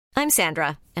I'm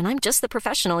Sandra, and I'm just the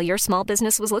professional your small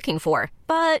business was looking for.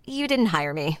 But you didn't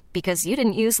hire me because you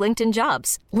didn't use LinkedIn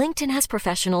Jobs. LinkedIn has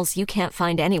professionals you can't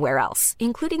find anywhere else,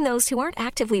 including those who aren't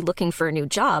actively looking for a new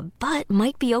job, but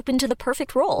might be open to the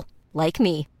perfect role, like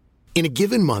me. In a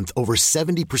given month, over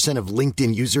 70% of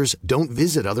LinkedIn users don't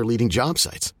visit other leading job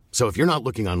sites. So if you're not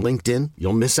looking on LinkedIn,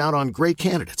 you'll miss out on great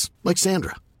candidates like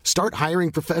Sandra. Start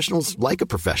hiring professionals like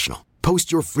a professional.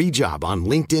 Post your free job on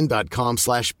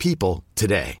linkedin.com/people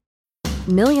today.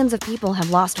 Millions of people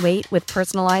have lost weight with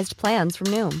personalized plans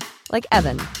from Noom. Like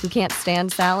Evan, who can't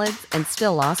stand salads and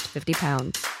still lost 50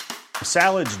 pounds.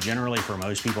 Salads generally for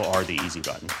most people are the easy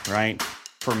button, right?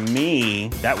 For me,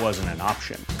 that wasn't an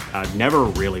option. I never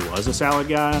really was a salad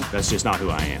guy. That's just not who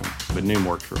I am. But Noom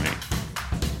worked for me.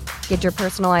 Get your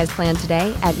personalized plan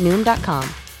today at Noom.com.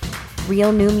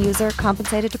 Real Noom user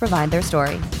compensated to provide their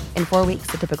story. In 4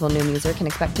 weeks, the typical Noom user can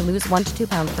expect to lose 1 to 2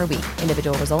 pounds per week.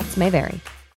 Individual results may vary.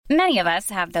 Many of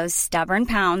us have those stubborn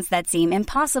pounds that seem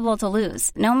impossible to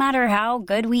lose, no matter how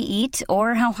good we eat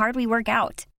or how hard we work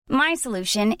out. My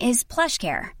solution is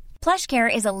PlushCare.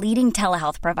 PlushCare is a leading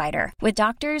telehealth provider with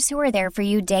doctors who are there for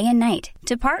you day and night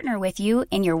to partner with you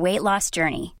in your weight loss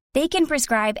journey. They can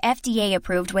prescribe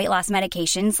FDA-approved weight loss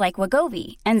medications like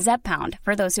Wegovy and Zepbound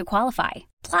for those who qualify.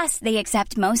 Plus, they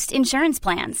accept most insurance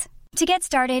plans. To get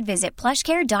started, visit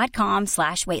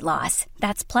plushcare.com/weightloss.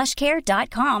 That's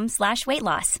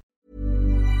plushcare.com/weightloss.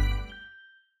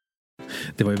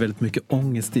 Det var ju väldigt mycket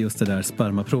ångest i just det där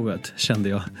spermaprovet, kände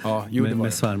jag. Ja, jo,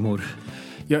 med svärmor.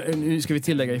 Ja, nu ska vi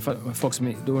tillägga folk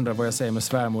som då undrar vad jag säger med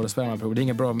svärmor och svärmarprov. Det är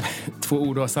inget bra med 2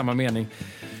 ord och har samma mening.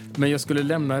 Men jag skulle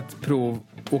lämna ett prov,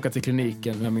 åka till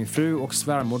kliniken med min fru och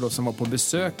svärmor då, som var på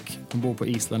besök. Hon bor på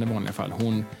Island i vanliga fall.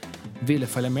 Hon ville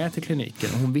följa med till kliniken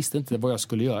och hon visste inte vad jag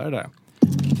skulle göra där.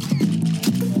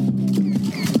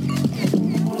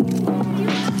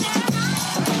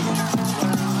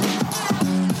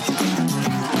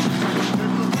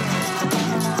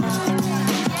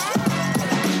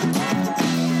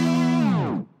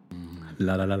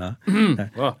 La.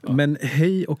 Men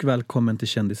hej och välkommen till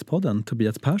Kändispodden,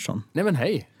 Tobias Persson. Nej men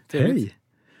hej. Hej.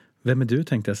 Vem är du,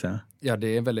 tänkte jag säga? Ja, det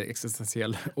är en väldigt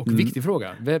existentiell och viktig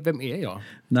fråga. Vem är jag?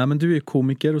 Nej, men du är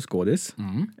komiker och skådis.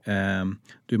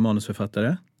 Du är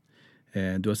manusförfattare.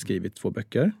 Du har skrivit 2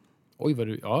 böcker. Oj, vad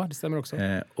du... Ja, det stämmer också.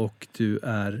 Och du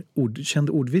är känd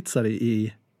ordvitsare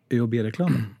i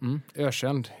ÖoB-reklamen.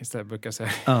 Ökänd istället, brukar jag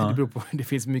säga. Ja. Det beror på, det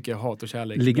finns mycket hat och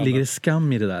kärlek. Ligger det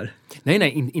skam i det där?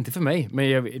 Nej, inte för mig.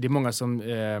 Men det är många som...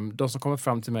 de som kommer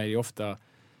fram till mig är ofta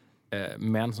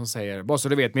män som säger, bara så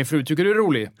du vet, min fru tycker du är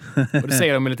rolig. Och det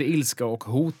säger de med lite ilska och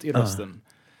hot i rösten.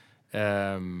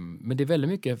 Men det är väldigt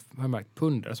mycket, har jag märkt,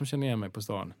 pundare som känner igen mig på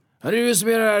stan. Du som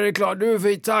är här är klar, du är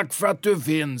för tack för att du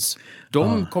finns.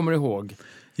 De kommer ihåg.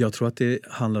 Jag tror att det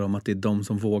handlar om att det är de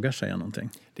som vågar säga någonting.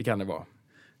 Det kan det vara.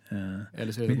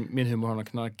 Eller så är det min humor har någon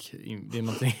knark. Det är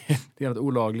något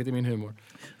olagligt i min humor.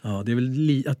 Ja, det är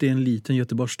väl att det är en liten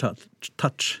Göteborgs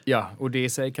touch. Ja, och det i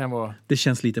sig kan vara... Det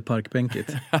känns lite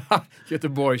parkbänkigt.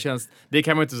 Göteborg känns... Det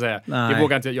kan man inte säga. Nej. Det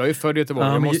vågar inte. Jag är född i Göteborg.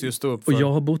 Jag måste ju stå upp för... Och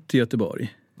jag har bott i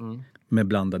Göteborg. Med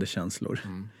blandade känslor.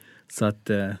 Så att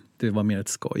det var mer ett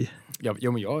skoj. Ja,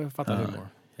 men jag fattar humor.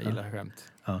 Jag gillar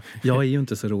skämt. Ja. Jag är ju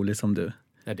inte så rolig som du.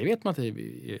 Ja, det vet man inte.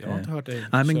 Jag har inte hört dig.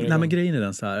 Nej, men grejen är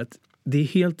den så här att det är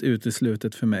helt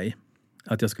uteslutet för mig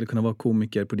att jag skulle kunna vara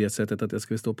komiker på det sättet att jag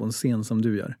skulle stå på en scen som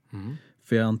du gör.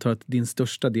 För jag antar att din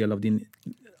största del av din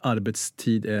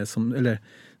arbetstid är som... Eller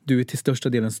du är till största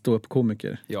delen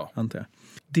stå-upp-komiker, antar jag.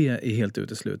 Det är helt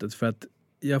uteslutet för att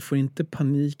jag får inte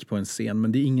panik på en scen,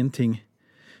 men det är ingenting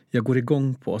jag går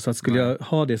igång på. Så att skulle jag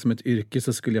ha det som ett yrke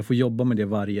så skulle jag få jobba med det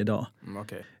varje dag.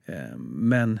 Okay.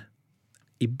 Men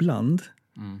ibland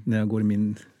när jag går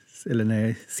eller när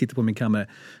jag sitter på min kammare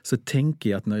så tänker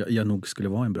jag att jag nog skulle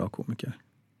vara en bra komiker.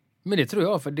 Men det tror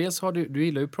jag, för dels har du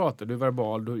gillar ju att prata, du är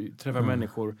verbal, du träffar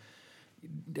människor.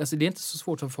 Alltså det är inte så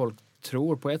svårt som folk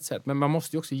tror på ett sätt, men man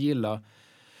måste ju också gilla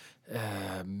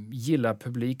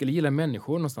publik eller gilla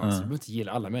människor någonstans. Man behöver inte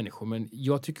gilla alla människor, men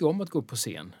jag tycker om att gå upp på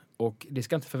scen och det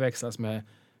ska inte förväxlas med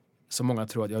så många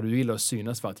tror att du gillar att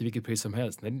synas till vilket pris som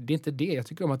helst. Nej, det är inte det. Jag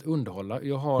tycker om att underhålla.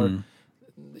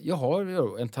 Jag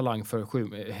har en talang för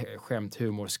skämt,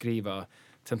 humor, skriva,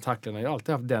 tentaklerna. Jag har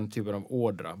alltid haft den typen av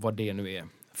ådra, vad det nu är.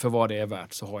 För vad det är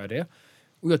värt så har jag det.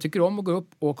 Och jag tycker om att gå upp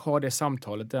och ha det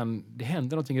samtalet. Det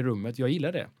händer någonting i rummet. Jag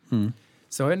gillar det.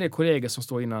 Så har jag en del kollegor som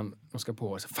står innan de ska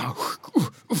på och säger, fan,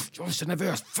 jag är så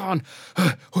nervös, fan,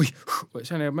 oj. Och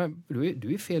känner jag, men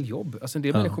du är fel jobb. Alltså en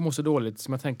del människor mår så dåligt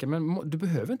som jag tänker, men du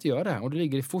behöver inte göra det här. Om du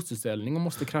ligger i fosterställning och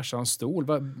måste krascha en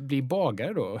stol, bli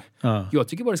bagare då? Jag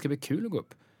tycker bara det ska bli kul att gå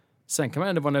upp. Sen kan man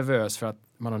ändå vara nervös för att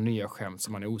man har nya skämt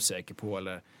som man är osäker på,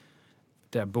 eller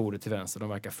där bordet till vänster, de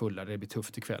verkar fulla, det blir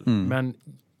tufft ikväll. Men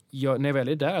när jag väl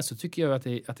är där så tycker jag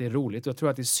att det är roligt. Jag tror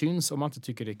att det syns om man inte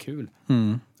tycker det är kul.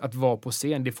 Att vara på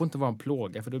scen, det får inte vara en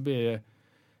plåga, för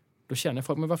då känner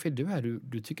folk, men varför är du här?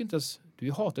 Du tycker inte ens,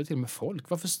 du hatar till med folk.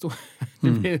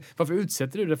 Varför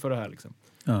utsätter du dig för det här liksom?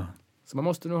 Ja. Så man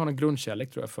måste nog ha en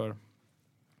grundkärlek, tror jag, för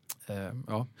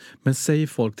Men säger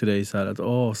folk till dig så här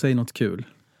att säg något kul?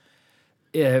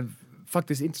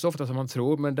 Faktiskt inte så ofta som man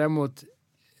tror, men däremot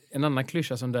en annan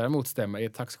klyscha som däremot stämmer är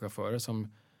taxichaufförer som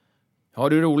ja,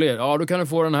 du är rolig. Ja, då kan du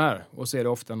få den här. Och så är det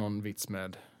ofta någon vits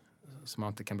med som man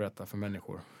inte kan berätta för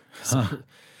människor.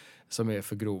 Som är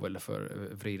för grov eller för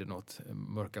vriden åt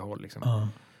mörka håll liksom.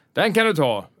 Den kan du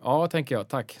ta. Ja, tänker jag.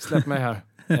 Tack. Släpp mig här.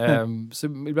 Så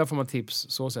ibland får man tips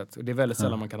så sätt. Och det är väldigt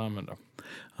sällan man kan använda.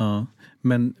 Ja.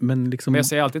 Men liksom... Men jag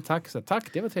säger alltid tack. Så,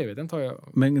 tack, det var trevligt. Den tar jag.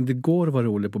 Men det går att vara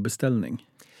rolig på beställning.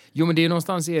 Jo, men det är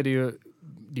någonstans är det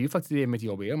är ju faktiskt det mitt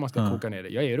jobb är om man ska koka ner det.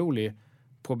 Jag är rolig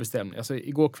på bestämning. Alltså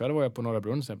igår kväll var jag på Norra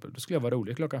Brunn till exempel. Då skulle jag vara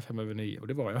rolig 8:05 och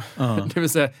det var jag. Det vill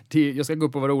säga, jag ska gå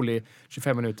upp och vara rolig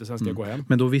 25 minuter, sen ska jag gå hem.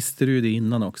 Men då visste du ju det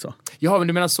innan också. Ja, men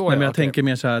du menar så. Nej, men jag tänker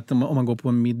mer så här att om man går på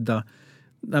en middag.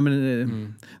 Nej,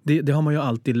 men, det har man ju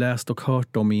alltid läst och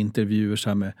hört om i intervjuer så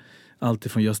här med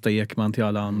allt från Gösta Ekman till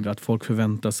alla andra. Att folk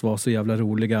förväntas vara så jävla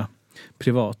roliga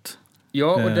privat.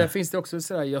 Ja, och där finns det också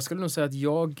sådär. Jag skulle nog säga att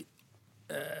jag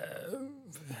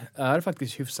är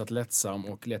faktiskt hyfsat lättsam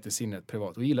och lätt i sinnet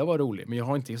privat och gillar att vara rolig. Men jag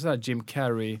har inte sådär Jim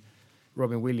Carrey,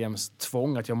 Robin Williams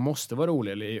tvång att jag måste vara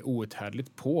rolig eller är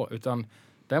outhärdligt på. Utan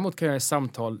däremot kan jag i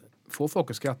samtal få folk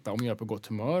att skratta om jag är på gott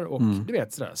humör. Och du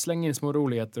vet sådär, slänga in små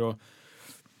roligheter.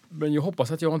 Men jag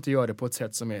hoppas att jag inte gör det på ett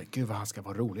sätt som är, gud vad han ska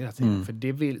vara rolig hela tiden.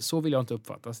 För så vill jag inte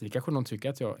uppfattas. Det kanske någon tycker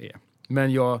att jag är.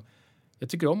 Men jag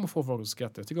tycker om att få folk att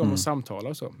skratta. Jag tycker om att samtala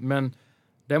och så. Men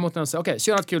däremot när jag säger, okej,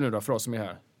 kör något kul nu då för oss som är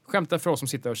här. Skämta för oss som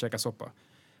sitter och käkar soppa.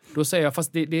 Då säger jag,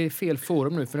 fast det är fel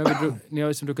forum nu. För när jag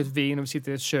har druckit vin och vi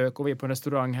sitter i ett kök och vi är på en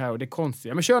restaurang här och det är konstigt.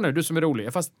 Ja, men kör nu, du som är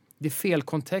rolig. Fast det är fel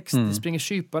kontext. Det springer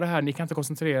kypare här. Ni kan inte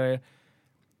koncentrera er.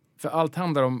 För allt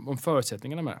handlar om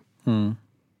förutsättningarna med.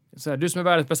 Så här, du som är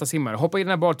världens bästa simmare, hoppa i den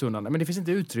här badtunnan. Men det finns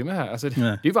inte utrymme här. Alltså, det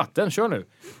är ju vatten, kör nu.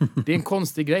 Det är en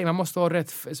konstig grej. Man måste ha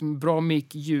rätt bra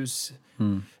mick, ljus.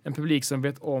 En publik som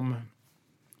vet om.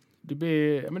 Det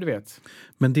blir, ja men du vet.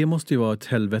 Men det måste ju vara ett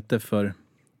helvete för...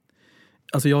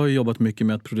 Alltså jag har ju jobbat mycket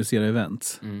med att producera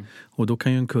events. Och då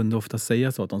kan ju en kund ofta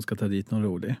säga så att de ska ta dit någon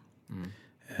rolig.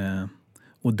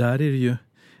 Och där är det ju...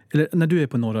 Eller när du är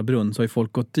på Norra Brunn så har ju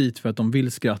folk gått dit för att de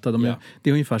vill skratta. Det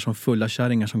är ungefär som fulla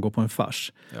kärringar som går på en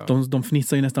fars. Ja. De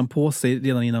fnissar ju nästan på sig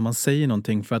redan innan man säger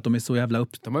någonting för att de är så jävla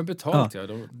De har ju betalt,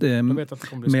 de vet att det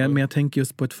kommer bli men jag tänker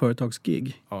just på ett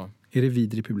företagsgig. Ja. Är det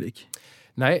vidrig publik?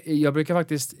 Nej, jag brukar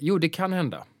faktiskt... Jo, det kan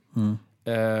hända.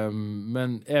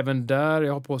 Men även där,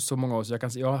 jag har på så många år så jag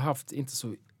har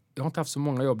inte haft så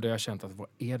många jobb där jag har känt att vad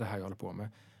är det här jag håller på med?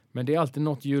 Men det är alltid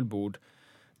något julbord.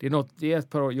 Det är ett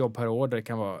par jobb per år där det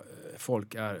kan vara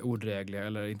folk är odrägliga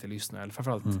eller inte lyssnar. Eller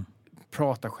framförallt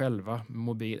prata själva,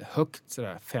 mobil, högt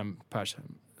sådär, 5 personer.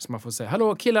 Så man får säga,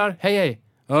 hallå killar, hej.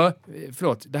 Ja,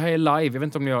 förlåt, det här är live. Jag vet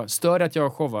inte om ni stör att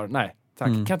jag showar. Nej, tack.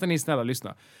 Kan inte ni snälla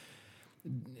lyssna?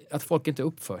 Att folk inte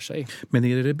uppför sig. Men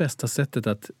är det bästa sättet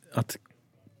att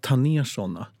ta ner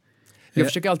sådana? Jag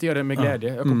försöker alltid göra det med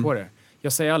glädje. Jag kom på det.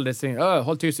 Jag säger aldrig,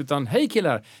 håll tyst, utan hej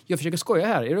killar, jag försöker skoja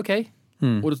här, är det okej?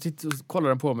 Och då kollar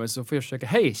de på mig så får jag försöka,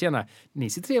 hej tjena, ni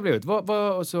ser trevliga ut.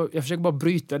 Och så, jag försöker bara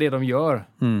bryta det de gör.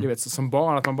 Du vet, som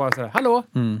barn, att man bara säger,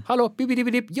 hallå,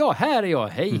 bibidibidip, ja här är jag,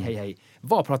 hej.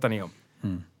 Vad pratar ni om?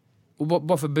 Och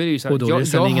bara för att belysa. Och då är det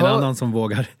sen ingen annan som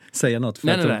vågar säga något. För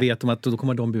att de vet om att då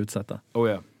kommer de bli utsatta.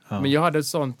 Ja. Men jag hade ett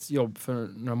sånt jobb för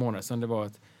några månader sedan. Det var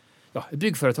ett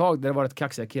byggföretag där det var ett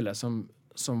kaxiga killar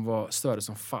som var större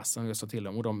som fast. Som jag sa till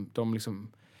dem. Och de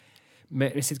liksom,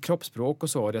 med sitt kroppsspråk och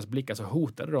så, och deras blickar så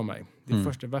hotade de mig. Det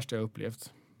är det värsta jag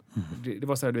upplevt. Det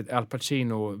var så här, du vet, Al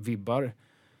Pacino-vibbar.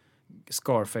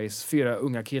 Scarface, 4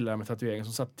 unga killar med tatueringar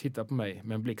som satt och tittade på mig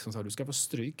med en blick som sa, du ska få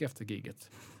stryk efter giget.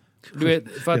 Du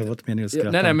vet, för att,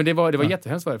 nej, men det var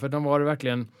jättehemskt för de var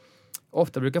verkligen,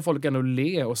 ofta brukar folk ändå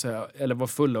le och säga, eller vara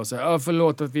fulla och säga,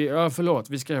 förlåt,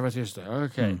 vi ska vara tysta,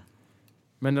 okej.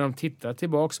 Men när de tittar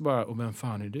tillbaka så bara, vem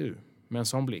fan är du? Med en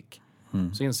sån blick.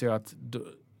 Så inser jag att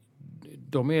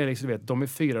de är liksom, de är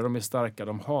 4, de är starka,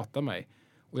 de hatar mig.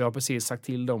 Och jag har precis sagt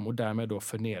till dem och därmed då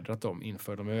förnedrat dem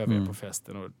inför de övriga på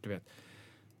festen. Och du vet,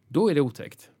 då är det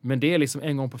otäckt. Men det är liksom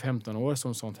en gång på 15 år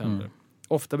som sånt händer.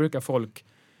 Ofta brukar folk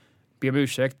be om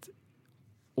ursäkt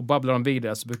och babblar dem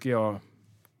vidare, så brukar jag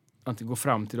antingen gå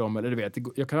fram till dem eller du vet,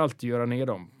 jag kan alltid göra ner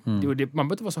dem. Man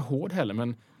behöver inte vara så hård heller,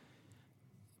 men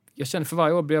jag känner för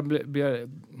varje år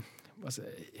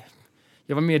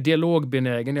jag var mer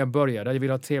dialogbenägen när jag började. Jag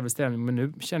ville ha trevlig stämning, men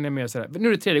nu känner jag mer sådär. Nu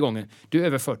är det 3:e gången. Du är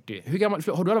över 40. Hur gammal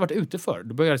har du aldrig varit ute för?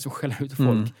 Du börjar liksom skälla ut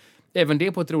folk. Även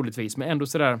det på ett roligt vis, men ändå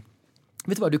sådär.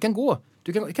 Vet du vad, du kan gå.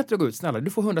 Du kan inte gå ut, snälla.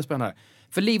 Du får 100 spänn här.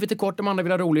 För livet är kort, de andra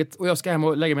vill ha roligt och jag ska hem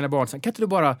och lägga mina barn. Kan inte du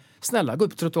bara, snälla, gå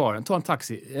upp på trottoaren, ta en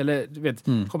taxi eller du vet,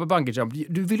 hoppa bungee jump.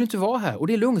 Du vill ju inte vara här och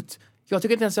det är lugnt. Jag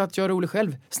tycker inte ens att jag är rolig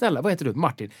själv. Snälla, vad heter du?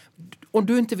 Martin. Om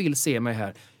du inte vill se mig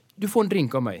här, du får en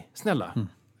drink av mig. Snälla.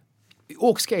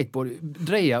 Åk skateboard,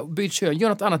 dreja, byt kön, gör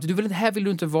något annat. Här vill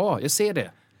du inte vara, jag ser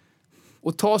det.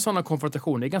 Och ta sådana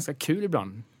konfrontationer är ganska kul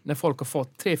ibland. När folk har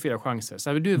fått 3-4 chanser. Så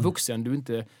här, du är vuxen,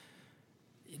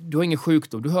 du har ingen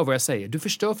sjukdom, du hör vad jag säger. Du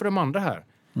förstör för de andra här.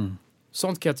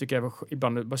 Sånt kan jag tycka jag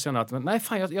ibland bara känna att nej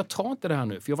fan, jag tar inte det här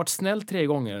nu. För jag har varit snäll 3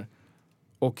 gånger.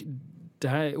 Och det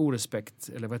här är orespekt.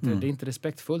 Eller vad heter det? Det är inte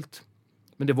respektfullt.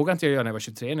 Men det vågade inte jag göra när jag var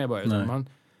 23 när jag började.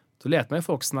 Då lät man ju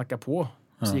folk snacka på.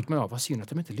 Så gick man av, vad synd att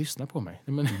de inte lyssnar på mig.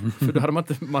 Men, för då hade man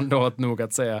inte mandat nog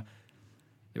att säga,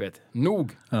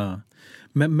 nog. Ja.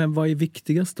 Men vad är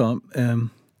viktigast då?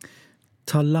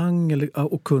 Talang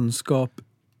och kunskap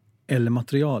eller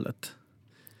materialet?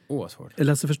 Svårt.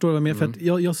 Eller alltså, förstår du vad jag menar? För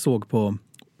att jag såg på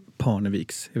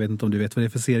Parneviks, jag vet inte om du vet vad det är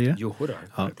för serie? Jo då.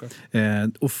 Ja.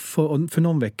 Och för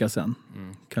någon vecka sedan,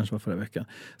 kanske var förra veckan,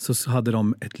 så hade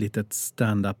de ett litet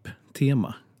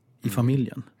stand-up-tema i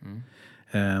familjen.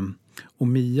 Och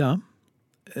Mia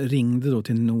ringde då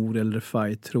till Nour eller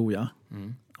Refai, tror jag.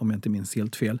 Om jag inte minns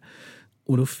helt fel.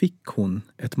 Och då fick hon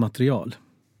ett material.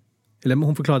 Eller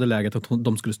hon förklarade läget att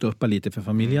de skulle stå upp lite för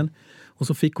familjen. Och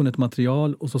så fick hon ett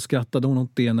material och så skrattade hon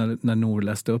åt det när Nour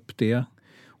läste upp det.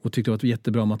 Och tyckte det var ett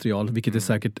jättebra material. Vilket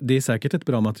det är säkert ett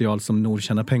bra material som Nour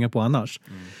tjänar pengar på annars.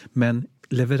 Men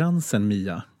leveransen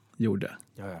Mia gjorde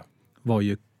var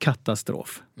ju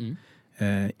katastrof.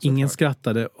 Ingen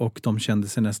skrattade och de kände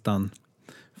sig nästan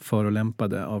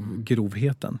förolämpade av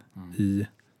grovheten i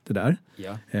det där.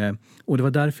 Och det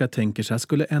var därför jag tänker så här,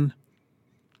 skulle en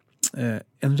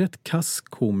rätt kass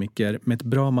komiker med ett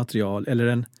bra material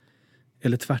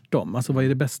eller tvärtom, alltså vad är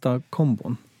det bästa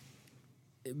kombon?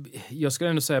 Jag skulle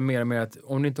ändå säga mer och mer att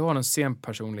om du inte har en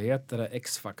scenpersonlighet eller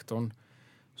X-faktorn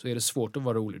så är det svårt att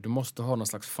vara rolig. Du måste ha någon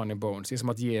slags funny bones. Det är som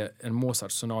att ge en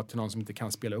Mozart-sonat till någon som inte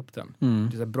kan spela upp den.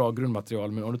 Det är ett bra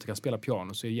grundmaterial, men om du inte kan spela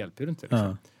piano så hjälper det inte.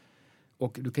 Liksom.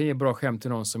 Och du kan ge bra skämt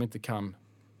till någon som inte kan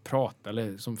prata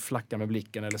eller som flackar med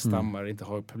blicken eller stammar eller inte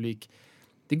har publik.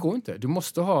 Det går inte. Du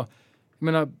måste ha, jag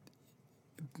menar,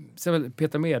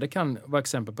 Petra Mede kan vara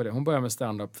exempel på det. Hon började med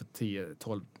stand-up för 10,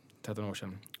 12, 13 år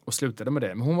sedan och slutade med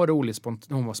det. Men hon var rolig,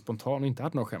 hon var spontan och inte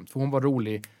hade något skämt. För hon var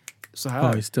rolig så här.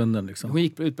 Ja, i stunden liksom. Hon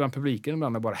gick ut bland publiken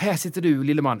ibland och bara, här sitter du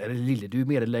lille man, eller lille, du är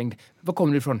medellängd. Var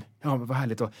kommer du ifrån? Ja, vad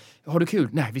härligt då. Har du kul?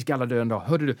 Nej, vi ska alla dö en dag.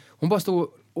 Hörde du? Hon bara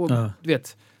stod och du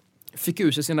vet, fick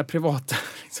ur sig sina privata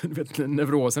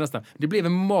neuroser nästan. Det blev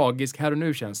en magisk här och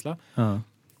nu-känsla.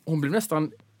 Hon blev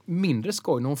nästan mindre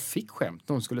skoj när hon fick skämt.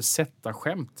 När hon skulle sätta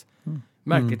skämt.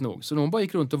 Märkligt nog. Så hon bara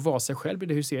gick runt och var sig själv, blev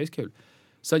det hysteriskt kul.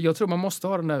 Så jag tror man måste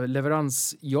ha den där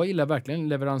leverans. Jag gillar verkligen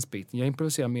leveransbiten. Jag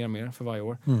improviserar mer och mer för varje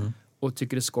år. Och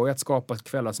tycker det är skoj att skapa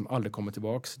kvällar som aldrig kommer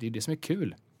tillbaks. Det är det som är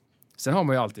kul. Sen har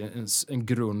man ju alltid en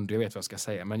grund, jag vet vad jag ska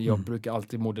säga. Men jag brukar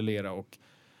alltid modellera och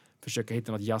försöka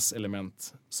hitta något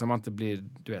jazz-element så man inte blir,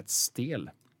 du vet, stel.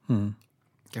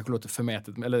 Kanske låter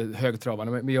förmätet eller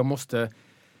högtravande, men jag måste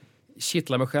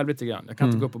kittla mig själv lite grann. Jag kan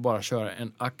inte gå upp och bara köra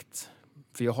en akt.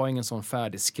 För jag har ingen sån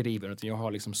färdig skriven, utan jag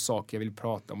har liksom saker jag vill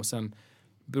prata om. Och sen,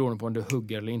 beroende på om du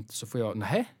hugger eller inte, så får jag,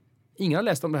 nej, ingen har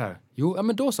läst om det här. Jo, ja,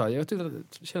 men då så. Jag tyckte att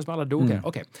det känns som alla dog här.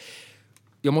 Okej.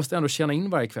 Jag måste ändå känna in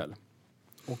varje kväll.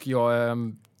 Och jag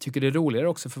tycker det är roligare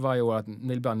också för varje år att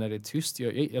ibland när det är tyst.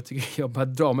 Jag tycker jag bara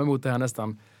drar mig mot det här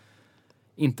nästan,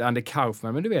 inte Andy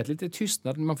Kaufman, men du vet, lite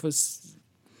tystnad. Man får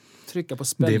trycka på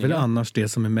spänningen. Det är väl annars det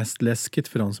som är mest läskigt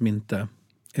för de som inte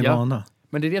är vana.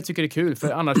 Men det är det jag tycker är kul.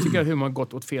 För annars tycker jag hur man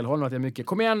gått åt fel håll. Att det är mycket,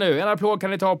 kom igen nu, en applåd kan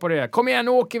ni ta på det. Kom igen,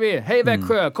 nu åker vi. Hej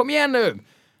Växjö, kom igen nu.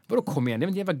 Vadå kom igen? Det är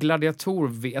en jävla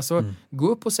gladiator. Alltså, gå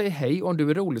upp och säg hej. Om du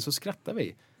är rolig så skrattar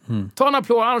vi. Ta en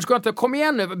applåd, annars går jag inte. Kom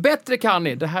igen nu, bättre kan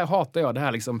ni. Det här hatar jag. Det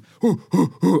här liksom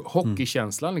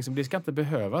hockeykänslan. Liksom. Det ska inte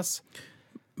behövas.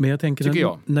 Men jag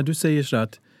tänker, när du säger så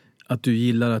att du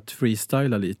gillar att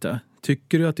freestyla lite.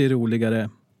 Tycker du att det är roligare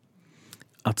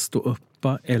att stå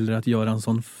uppa eller att göra en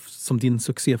sån som din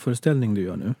succéföreställning du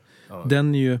gör nu? Ja.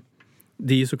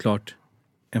 Det är ju såklart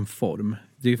en form.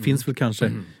 Det finns väl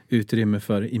kanske utrymme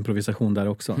för improvisation där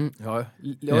också. Ja,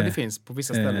 det finns på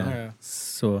vissa ställen.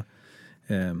 Så,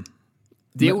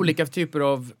 det är olika typer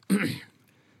av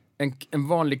en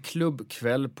vanlig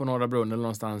klubbkväll på Norra Brunn eller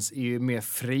någonstans är ju mer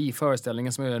fri.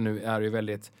 Föreställningen som jag gör nu är ju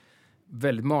väldigt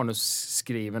väldigt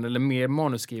manusskriven, eller mer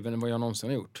manusskriven än vad jag någonsin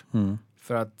har gjort.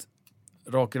 För att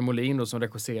Rakel Molin då, som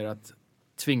regisserat,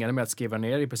 tvingade mig att skriva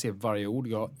ner i princip varje ord.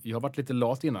 Jag har varit lite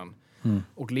lat innan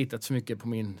och litat så mycket på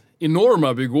min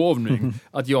enorma begåvning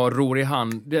att jag ror i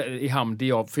hamn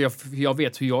för jag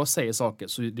vet hur jag säger saker,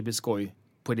 så det blir skoj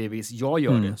på det vis jag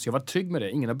gör det. Så jag var trygg med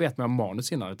det. Ingen har bett mig om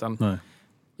manus innan, utan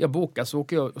jag bokar, så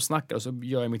åker jag och snackar och så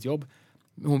gör jag mitt jobb.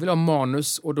 Hon vill ha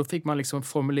manus, och då fick man liksom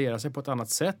formulera sig på ett annat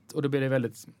sätt, och då blir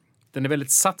det den är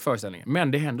väldigt satt föreställningen.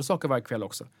 Men det händer saker varje kväll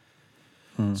också.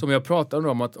 Som jag pratar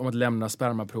om att lämna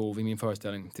spermaprov i min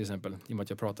föreställning till exempel, i och med att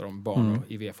jag pratar om barn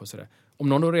och IVF och sådär. Om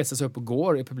någon då reser sig upp och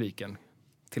går i publiken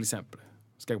till exempel,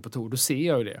 ska gå på tour, då ser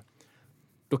jag ju det.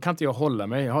 Då kan inte jag hålla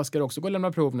mig. Ska du också gå och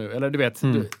lämna prov nu? Eller du vet,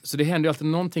 så det händer ju alltid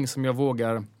någonting som jag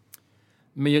vågar.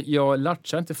 Men jag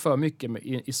latchar inte för mycket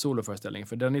i soloföreställningen,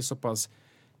 för den är så pass,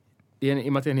 i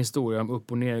och med att det är en historia om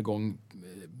upp- och nedgång,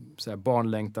 såhär,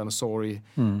 barnlängtan och sorg,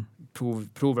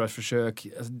 provrörsförsök.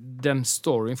 Alltså, den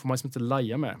storyn får man liksom inte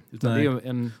laja med. Utan det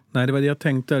är Nej, det var det jag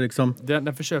tänkte. Liksom.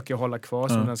 Den försöker jag hålla kvar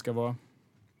som den ska vara.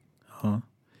 Ja.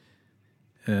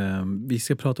 Vi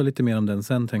ska prata lite mer om den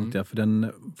sen, tänkte jag. För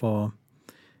den var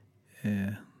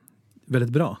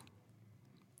väldigt bra.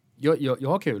 Jag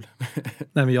har kul.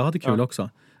 Nej, men jag hade kul också.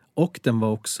 Och den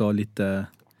var också lite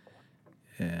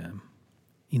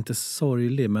inte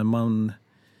sorglig, men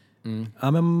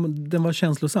men den var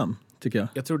känslosam, tycker jag.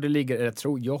 Jag tror det ligger,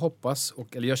 jag hoppas,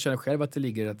 eller jag känner själv att det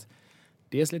ligger ett,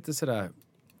 dels lite sådär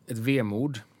ett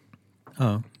vemod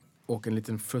och en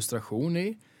liten frustration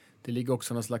i. Det ligger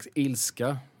också någon slags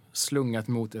ilska slungat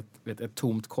mot ett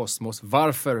tomt kosmos.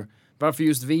 Varför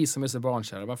just vi som är så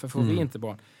barnkära? Varför får vi inte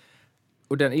barn?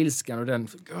 Och den ilskan och den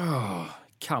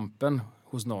kampen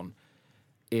hos någon,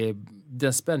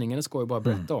 den spänningen ska jag bara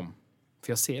berätta om.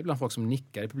 För jag ser ibland folk som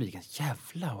nickar i publiken.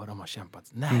 Jävlar vad de har kämpat.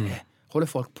 Nej,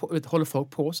 håller folk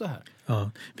på så här?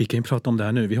 Ja, vi kan ju prata om det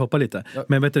här nu. Vi hoppar lite. Ja.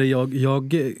 Men vet du,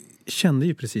 jag kände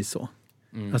ju precis så.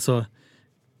 Alltså,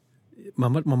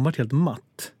 man var helt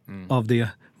matt av det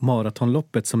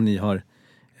maratonloppet som ni har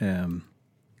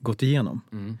gått igenom.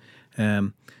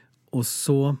 Och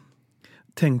så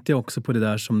tänkte jag också på det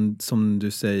där som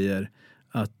du säger,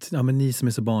 att men ni som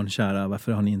är så barnkära,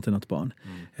 varför har ni inte något barn?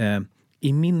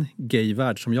 I min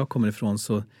gayvärld som jag kommer ifrån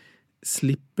så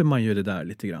slipper man ju det där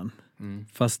lite grann.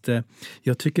 Fast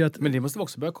jag tycker att... Men det måste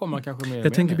också börja komma kanske mer.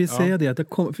 Jag tänker säga det, att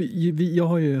jag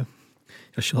har ju...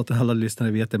 Jag tjatar, alla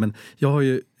lyssnare vet det, men jag har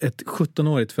ju ett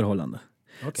 17-årigt förhållande.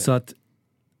 Okay. Så att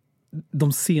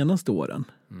de senaste åren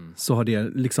så har det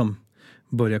liksom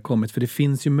börjat kommit. För det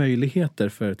finns ju möjligheter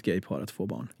för ett gaypar att få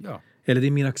barn. Ja. Eller det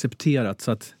är mer accepterat.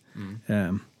 Så att,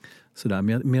 sådär.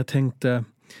 Men jag tänkte,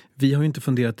 vi har ju inte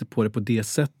funderat på det på det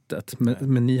sättet.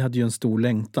 Men ni hade ju en stor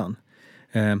längtan.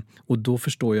 Och då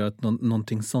förstår jag att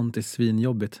någonting sånt är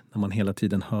svinjobbigt när man hela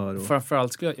tiden hör.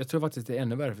 Framförallt jag tror faktiskt det är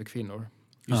ännu värre för kvinnor.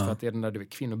 Just för att det är den där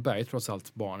kvinnor bär trots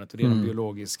allt barnet. Och det är en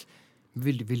biologisk...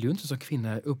 Vill du inte som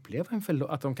kvinna uppleva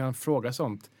att de kan fråga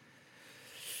sånt?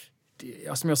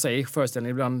 Som jag säger i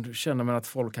föreställningen, ibland känner man att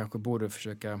folk kanske borde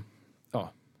försöka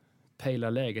pejla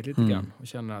läget lite grann. Och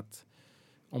känna att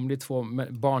om det är två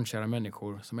barnkära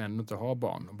människor som ändå inte har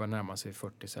barn och börjar närma sig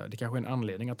 40, så här, det kanske är en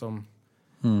anledning att de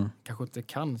kanske inte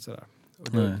kan sådär.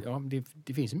 Och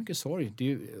det finns ju mycket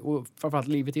sorg. Och framförallt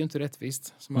livet är ju inte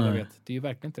rättvist, som alla vet. Det är ju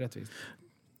verkligen inte rättvist.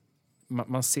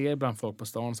 Man ser bland folk på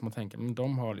stan som man tänker, men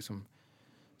de har liksom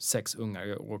 6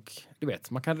 ungar, och du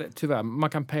vet, man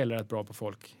kan pejla rätt bra på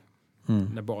folk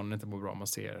när barnen inte mår bra. Man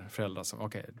ser föräldrar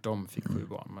som, de fick 7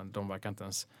 barn, men de verkar inte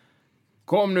ens,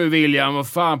 kom nu William, vad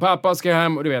fan, pappa ska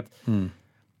hem, och du vet.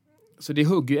 Så det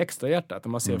hugger ju extra hjärtat när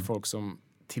man ser folk som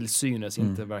till synes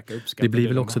inte verkar uppskatta. Det blir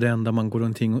väl också det enda man går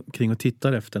omkring och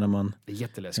tittar efter när man... Det är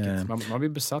jätteläskigt. Man blir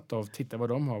besatt av att titta vad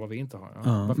de har, vad vi inte har.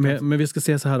 Ja, men vi ska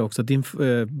säga så här också,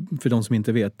 för de som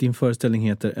inte vet, din föreställning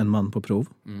heter En man på prov.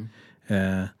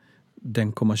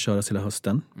 Den kommer att köras hela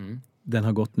hösten. Den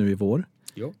har gått nu i vår.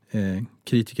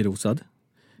 Kritikerrosad.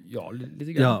 Ja,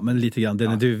 lite grann. Ja, men lite grann.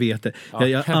 Du vet det.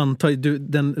 Jag antar,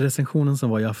 den recensionen som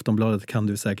var i Aftonbladet kan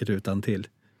du säkert utan till.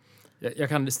 Jag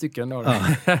kan stycken av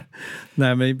det.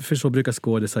 Nej, men för så brukar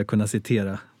skådespelare kunna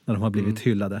citera när de har blivit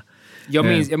hyllade.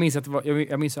 Jag minns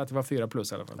att det var 4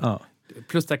 plus i alla fall. Ja.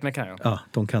 Plustecknen kan jag. Ja,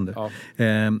 de kan det. Ja.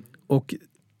 Och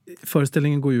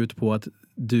föreställningen går ut på att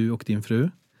du och din fru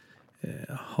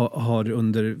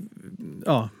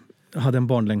hade en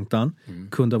barnlängtan.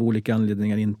 Kunde av olika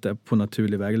anledningar inte på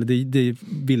naturlig väg. Eller det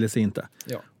ville sig inte.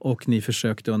 Ja. Och ni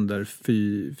försökte under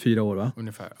 4 år, va?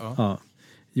 Ungefär, ja.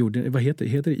 Vad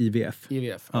heter det? IVF?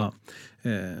 IVF, ja.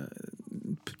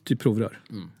 Typ provrör.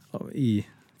 I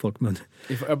folkmun.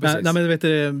 Ja, precis. Nej, men vet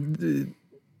du,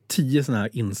 10 såna här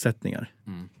insättningar.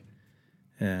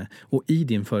 Och i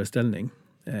din föreställning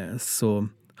så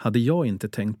hade jag inte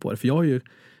tänkt på det. För jag har ju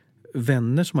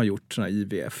vänner som har gjort såna här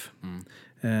IVF.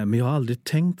 Men jag har aldrig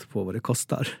tänkt på vad det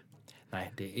kostar.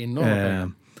 Nej, det är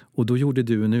enormt. Och då gjorde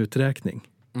du en uträkning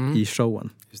i showen.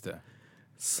 Just det.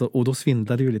 Och då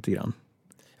svindlade ju lite grann.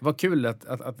 Vad kul att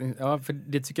ja, för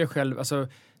det tycker jag själv, alltså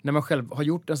när man själv har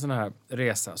gjort en sån här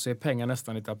resa så är pengar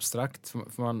nästan lite abstrakt.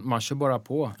 För man kör bara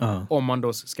på. Om man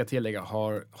då ska tillägga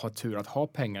har tur att ha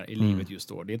pengar i livet just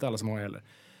då. Det är inte alla som har heller.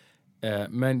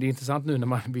 Men det är intressant nu när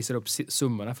man visar upp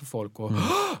summorna för folk och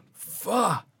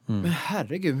men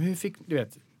herregud, hur fick du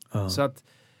vet? Så att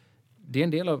det är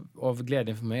en del av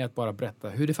glädjen för mig att bara berätta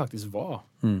hur det faktiskt var.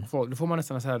 Då får man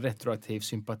nästan en så här retroaktiv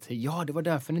sympati. Ja, det var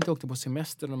därför ni inte åkte på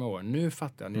semester några år. Nu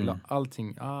fattar jag, ni la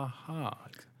allting, aha.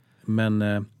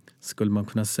 Men skulle man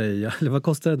kunna säga, eller vad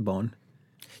kostar ett barn?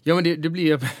 Ja, men det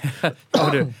blir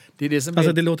det är det som blir...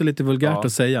 Alltså det låter lite vulgärt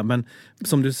att säga, men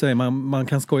som du säger, man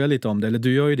kan skoja lite om det, eller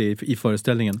du gör ju det i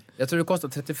föreställningen. Jag tror det kostar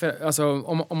 35, alltså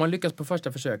om man lyckas på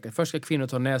första försöket, först ska kvinnor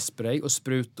ta nässpray och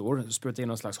spruta in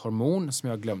någon slags hormon som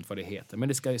jag har glömt vad det heter, men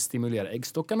det ska stimulera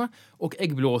äggstockarna och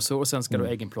äggblåsor och sen ska då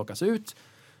äggen plockas ut.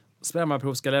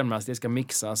 Spermaprov ska lämnas, det ska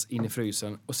mixas in i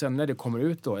frysen och sen när det kommer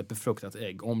ut då ett befruktat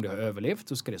ägg, om det har överlevt,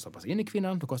 så ska det stoppas in i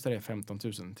kvinnan, då kostar det 15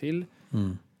 000 till.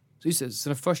 Så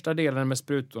den första delen med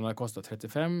sprutorna kostar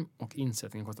 35 och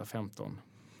insättningen kostar 15.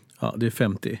 Ja, det är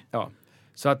 50. Ja,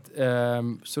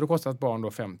 så då kostar ett barn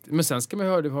då 50. Men sen ska man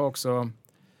höra, det har också...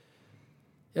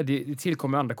 Ja, det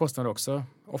tillkommer andra kostnader också.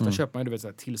 Ofta köper man ju, du vet, så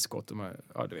här tillskott.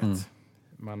 Ja, du vet.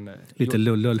 Lite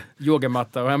lullull.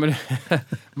 Yogamatta och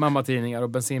mammatidningar och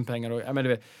bensinpengar. Och, men du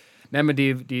vet, nej, men det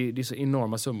är så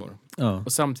enorma summor. Ja.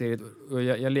 Och samtidigt, och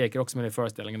jag leker också med det i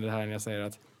föreställningen, det här när jag säger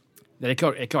att det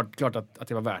är klart att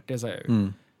det var värt det, säger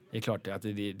jag. Det är klart att det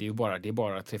är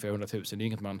bara 300-400 000. Det är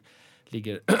inget man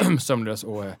ligger sömnlös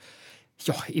och...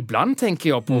 Ja, ibland tänker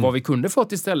jag på vad vi kunde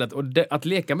fått istället. Och att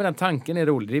leka med den tanken är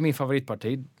roligt. Det är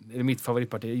mitt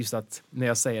favoritparti. Just att när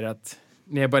jag säger att...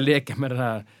 När jag börjar leka med den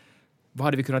här... Vad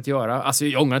hade vi kunnat göra? Alltså,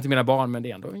 jag ångrar inte mina barn, men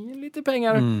det är ändå lite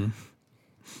pengar.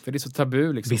 För det är så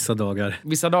tabu, liksom.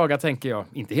 Vissa dagar tänker jag.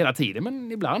 Inte hela tiden,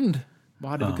 men ibland.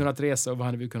 Vad hade vi kunnat resa och vad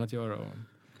hade vi kunnat göra?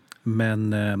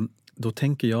 Men då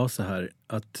tänker jag så här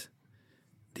att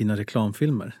dina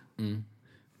reklamfilmer...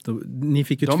 Ni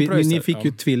fick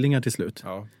ju tvillingar till slut.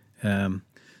 Ja.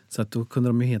 Så att då kunde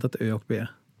de ju hetat Ö och B.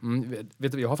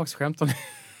 Vet du, jag har faktiskt skämt om det.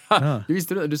 Du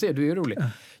visste, du ser, du är rolig.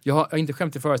 Jag har inte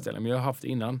skämt i föreställningen, men jag har haft det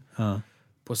innan.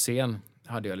 På scen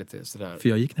hade jag lite sådär. För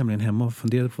jag gick nämligen hemma och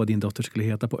funderade på vad din dotter skulle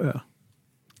heta på Ö.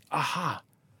 Aha!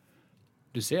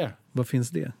 Du ser. Vad finns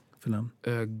det för namn?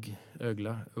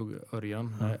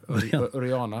 Örjan.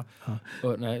 Örjana.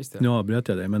 Nej, just det. Nu avbröt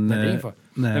jag dig, men... Nej,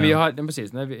 men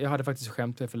jag hade faktiskt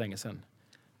skämt för länge sedan.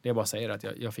 Det jag bara säger att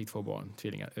jag fick 2 barn,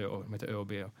 tvillingar, de heter Ö och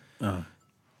B.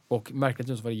 Och märkligt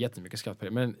nu så var det jättemycket skratt på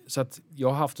det. Men, så att jag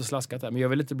har haft och slaskat där. Men jag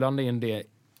vill inte blanda in det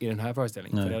i den här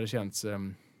föreställningen. Nej. För det hade känts...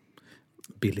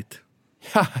 billigt.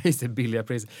 Ja, just det, billiga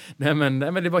pris. Nej,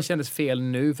 men det bara kändes fel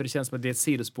nu. För det känns som att det är ett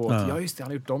sidospår. Ja, just det,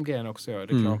 han har gjort de grejerna också.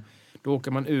 Reklam. Då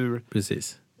åker man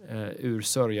ur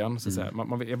sörjan. Så att säga.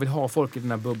 Jag vill ha folk i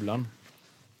den här bubblan.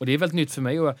 Och det är väldigt nytt för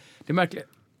mig. Och det är märkligt.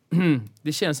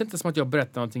 Det känns inte som att jag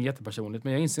berättar någonting jättepersonligt.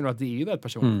 Men jag inser nog att det är ju väldigt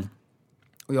personligt.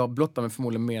 Och jag blottar mig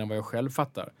förmodligen mer än vad jag själv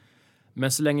fattar.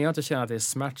 Men så länge jag inte känner att det är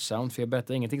smärtsamt. För jag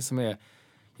berättar ingenting som är...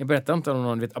 Jag berättar inte om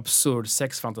någon absurd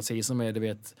sexfantasi som är, du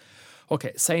vet...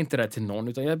 Okej, säg inte det till någon.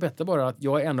 Utan jag berättar bara att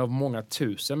jag är en av många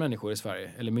 1000 människor i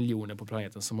Sverige. Eller miljoner på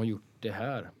planeten som har gjort det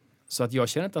här. Så att jag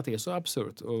känner inte att det är så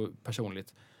absurt och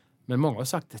personligt. Men många har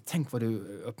sagt, tänk vad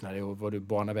du öppnar och vad du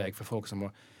banar väg för folk som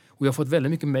har... Och jag har fått väldigt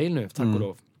mycket mejl nu, tack och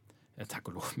lov. Tack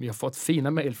och lov. Jag har fått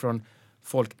fina mejl från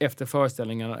folk efter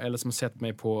föreställningarna eller som har sett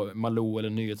mig på Malou eller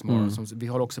Nyhetsmorgon. Som vi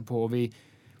har också på...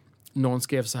 Någon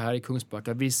skrev så här i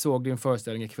Kungsbacka. Vi såg din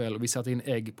föreställning ikväll och vi satte in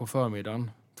ägg på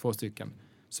förmiddagen. 2 stycken.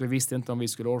 Så vi visste inte om vi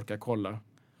skulle orka kolla.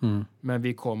 Men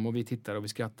vi kom och vi tittade och vi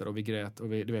skrattade och vi grät. Och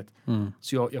du vet.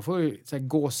 Så jag får ju så här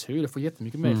gåshud. Jag får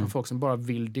jättemycket mejl från folk som bara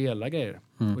vill dela grejer.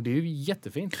 Och det är ju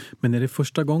jättefint. Men är det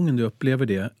första gången du upplever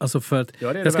det? Alltså för att,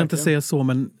 ja, det jag ska inte säga så,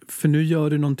 men för nu gör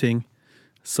du någonting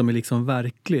som är liksom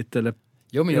verkligt. Eller,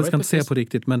 jag ska inte säga på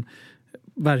riktigt, men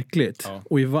verkligt. Ja.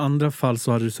 Och i andra fall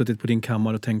så har du suttit på din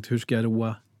kammare och tänkt, hur ska jag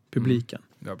roa publiken?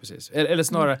 Ja, precis. Eller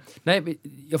snarare, nej,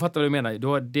 jag fattar vad du menar. Du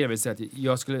har delvis sagt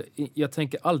att jag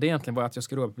tänker aldrig egentligen att jag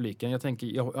ska roa publiken.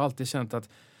 Jag har alltid känt att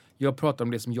jag pratar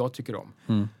om det som jag tycker om.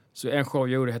 Så en show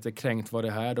jag gjorde heter Kränkt var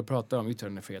det här. Då pratar jag om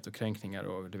yttrandefrihet och kränkningar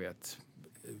och du vet,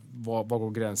 var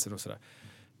går gränsen och sådär.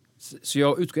 Så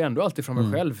jag utgår ändå alltid från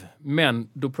mig själv. Men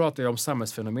då pratar jag om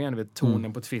samhällsfenomen, vet,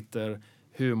 tonen på Twitter,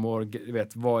 humor,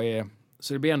 vet, vad är...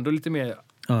 Så det blir ändå lite mer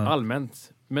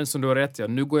allmänt. Men som du har rätt,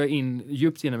 nu går jag in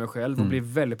djupt in i mig själv och blir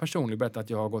väldigt personlig. Berättar att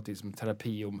jag har gått i som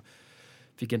terapi och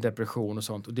fick en depression och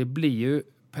sånt. Och det blir ju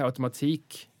per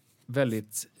automatik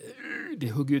väldigt...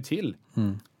 Det hugger ju till.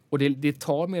 Och det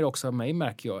tar mer också av mig,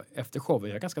 märker jag, efter showen.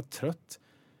 Jag är ganska trött.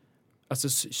 Alltså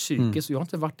psykiskt, jag har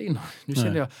inte varit innan. Nu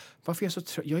känner jag, varför är jag så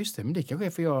trött? Ja just det, men det kanske är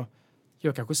för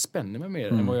jag kanske spänner mig mer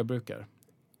än vad jag brukar.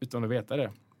 Utan att veta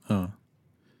det. Ja.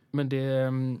 Men det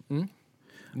är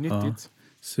nyttigt. Ja,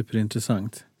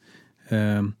 superintressant.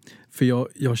 För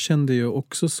jag kände ju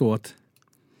också så att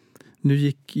nu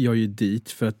gick jag ju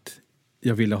dit för att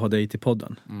jag ville ha dig till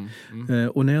podden.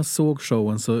 Och när jag såg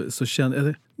showen så kände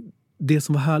jag, det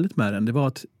som var härligt med den, det var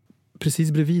att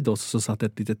precis bredvid oss så satt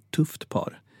ett lite tufft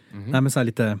par. Nej, men så här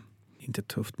lite, inte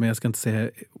tufft, men jag ska inte säga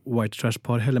white trash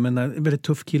par heller, men en väldigt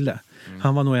tuff kille.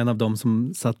 Han var nog en av dem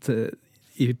som satt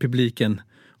i publiken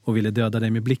och ville döda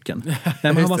dig med blicken. Nej,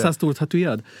 men han var så här stor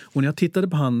tatuerad. Och när jag tittade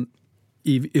på han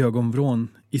i ögonvrån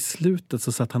i slutet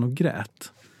så satt han och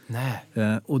grät. Nej.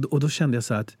 Och då kände jag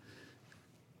så här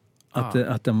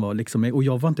att den var liksom, och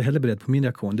jag var inte heller beredd på min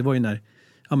reaktion. Det var ju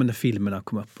när filmerna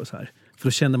kom upp och så här. För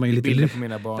då kände man ju lite på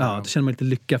mina barn. Ja, då kände man lite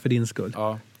lycka för din skull.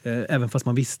 Ja. Även fast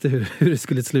man visste hur det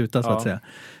skulle sluta så att säga.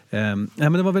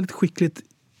 Men det var väldigt skickligt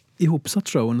ihopsatt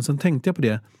showen. Och sen tänkte jag på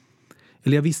det.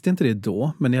 Eller jag visste inte det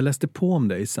då. Men när jag läste på om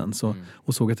dig sen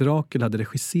och såg att Rakel hade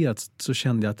regisserat, så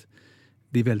kände jag att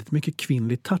det är väldigt mycket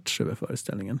kvinnlig touch över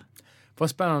föreställningen. Vad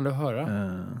spännande att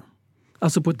höra.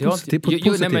 Alltså på ett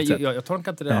positivt sätt. Jag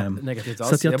tolkar inte det negativt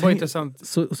alls. Så Det var intressant.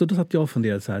 Så då satt jag och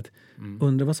funderade så här.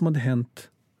 Undrar vad som hade hänt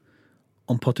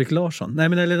om Patrik Larsson. Nej,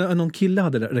 men eller någon kille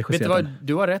hade regisserat. Vet du vad,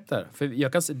 du har rätt där. För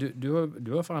jag kan se, du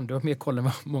har mer koll än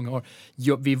många år.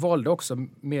 Vi valde också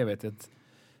medvetet,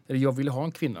 eller jag ville ha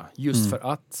en kvinna just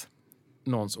för att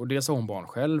och dels har hon barn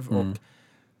själv och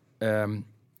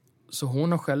så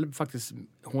hon har själv faktiskt,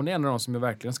 hon är en av dem som jag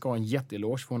verkligen ska ha en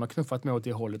jätteeloge, för hon har knuffat mig åt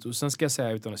det hållet. Och sen ska jag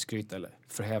säga, utan att skryta eller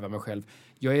förhäva mig själv,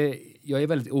 jag är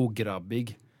väldigt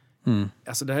ograbbig.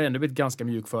 Alltså det här är ändå ett ganska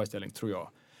mjuk föreställning, tror jag.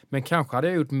 Men kanske hade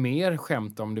jag gjort mer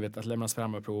skämt om, du vet, att lämna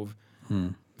spermaprov.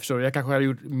 Förstår du? Jag kanske hade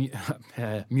gjort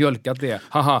mjölkat det.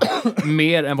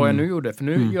 Mer än vad jag nu gjorde. För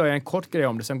nu gör jag en kort grej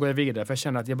om det, sen går jag vidare. För jag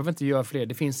känner att jag behöver inte göra fler.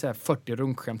 Det finns så här 40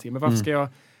 runkskämt till. Men varför ska jag...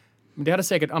 Men det hade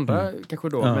säkert andra kanske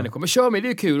då människor. Men kör mig, det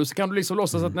är kul. Och så kan du liksom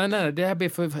låtsas att nej, det här blir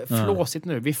för flåsigt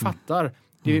nu. Vi fattar.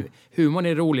 Humorn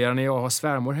är roligare när jag har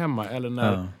svärmor hemma. Eller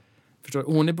när... Förstår du?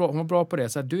 Hon var bra på det.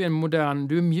 Så här, du är en modern,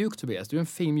 du är mjuk, Tobias. Du är en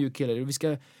fin mjuk kille. Du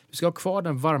ska ha kvar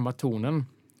den varma tonen.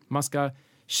 Man ska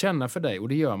känna för dig, och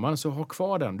det gör man. Så ha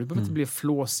kvar den. Du behöver inte bli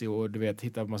flåsig och du vet,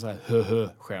 hitta på massa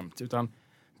skämt. Utan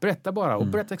berätta bara. Och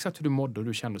berätta exakt hur du mådde och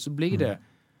hur du kände. Så blir det.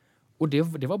 Och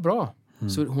det var bra.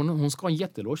 Så hon ska ha en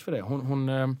jätteloge för det. Hon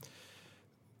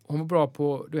var bra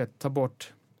på, du vet, ta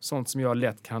bort sånt som jag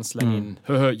lätt kan slänga in.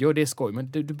 Jo, det är skoj,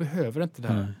 men du behöver inte det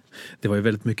här. Det var ju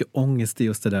väldigt mycket ångest i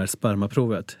just det där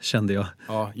spermaprovet, kände jag.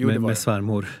 Ja, med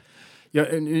svärmor. Ja,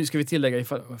 nu ska vi tillägga,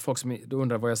 folk som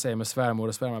undrar vad jag säger med svärmor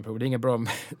och svärmarprov. Det är inget bra om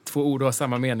 2 ord har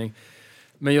samma mening.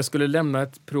 Men jag skulle lämna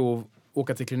ett prov,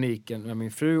 åka till kliniken med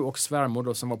min fru och svärmor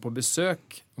då, som var på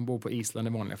besök. Hon bor på Island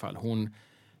i vanliga fall. Hon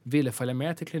ville följa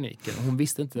med till kliniken. Hon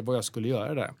visste inte vad jag skulle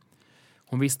göra där.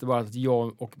 Hon visste bara att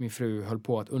jag och min fru höll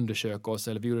på att undersöka oss,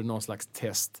 eller vi gjorde någon slags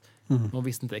test. Hon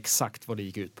visste inte exakt vad det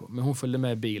gick ut på. Men hon följde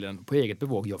med bilen på eget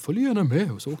bevåg. Jag följde gärna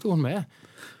med, och så åkte hon med.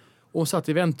 Och hon satt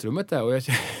i väntrummet där. Och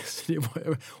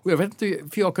jag vet inte,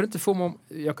 för jag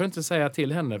kunde inte säga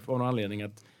till henne för någon anledning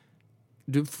att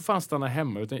du får fan stanna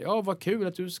hemma. Utan vad kul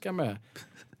att du ska med.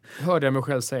 Hörde jag mig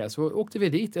själv säga. Så åkte vi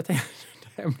dit. Jag tänkte, det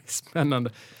här blir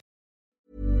spännande.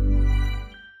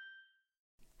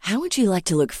 How would you like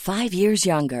to look 5 years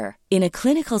younger? In a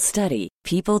clinical study,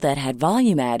 people that had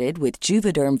volume added with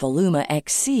Juvederm Voluma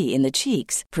XC in the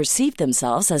cheeks perceived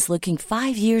themselves as looking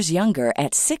 5 years younger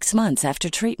at 6 months after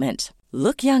treatment.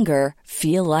 Look younger,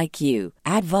 feel like you.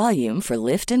 Add volume for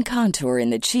lift and contour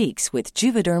in the cheeks with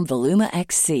Juvederm Voluma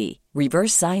XC.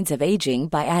 Reverse signs of aging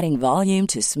by adding volume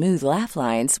to smooth laugh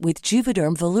lines with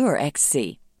Juvederm Volure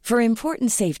XC. For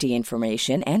important safety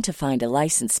information and to find a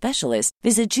licensed specialist,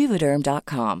 visit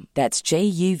Juvederm.com. That's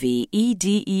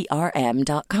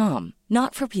JUVEDERM.com.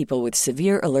 Not for people with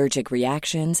severe allergic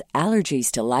reactions,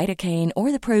 allergies to lidocaine,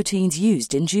 or the proteins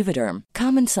used in Juvederm.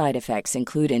 Common side effects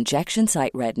include injection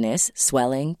site redness,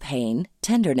 swelling, pain,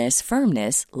 tenderness,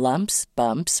 firmness, lumps,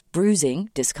 bumps, bruising,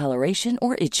 discoloration,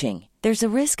 or itching. There's a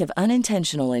risk of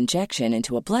unintentional injection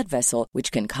into a blood vessel,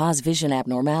 which can cause vision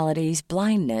abnormalities,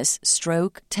 blindness,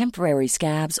 stroke, temporary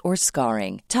scabs, or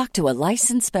scarring. Talk to a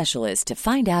licensed specialist to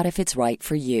find out if it's right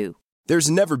for you.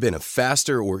 There's never been a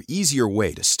faster or easier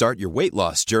way to start your weight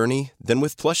loss journey than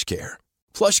with PlushCare.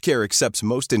 PlushCare accepts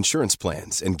most insurance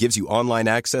plans and gives you online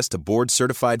access to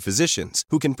board-certified physicians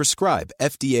who can prescribe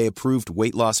FDA-approved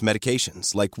weight loss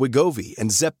medications like Wegovy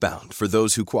and Zepbound for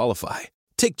those who qualify.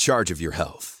 Take charge of your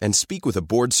health and speak with a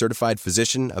board-certified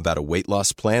physician about a weight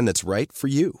loss plan that's right for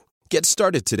you. Get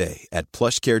started today at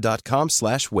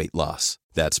plushcare.com/weightloss.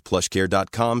 That's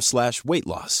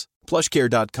plushcare.com/weightloss.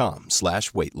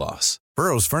 plushcare.com/weightloss.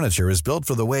 Burrow's furniture is built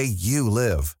for the way you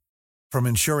live. From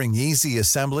ensuring easy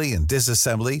assembly and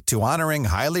disassembly to honoring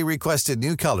highly requested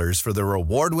new colors for their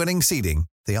award-winning seating,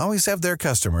 they always have their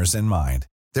customers in mind.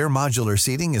 Their modular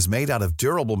seating is made out of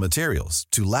durable materials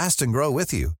to last and grow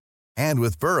with you. And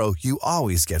with Burrow, you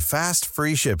always get fast,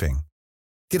 free shipping.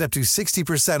 Get up to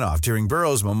 60% off during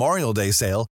Burrow's Memorial Day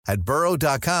sale at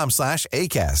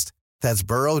burrow.com/ACAST. That's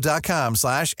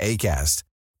burrow.com/ACAST.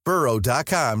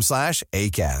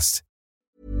 burrow.com/ACAST.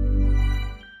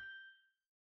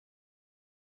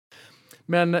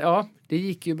 Men ja, det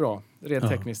gick ju bra rent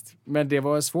tekniskt. Men det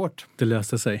var svårt. Det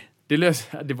löste sig.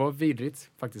 Det var vidrigt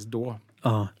faktiskt då.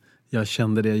 Ja, jag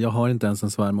kände det. Jag har inte ens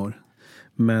en svärmor.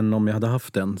 Men om jag hade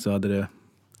haft den så hade det...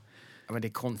 Ja, men det är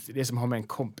konstigt. Det är som att ha med en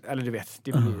kompis. Eller du vet,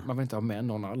 man vill inte ha med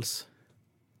någon alls.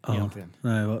 Egentligen.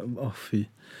 Nej, fy.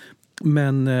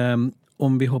 Men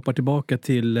om vi hoppar tillbaka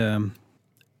till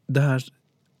det här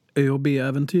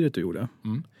ÖoB-äventyret du gjorde.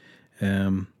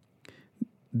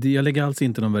 Jag lägger alls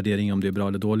inte någon värdering om det är bra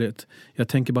eller dåligt. Jag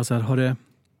tänker bara så här,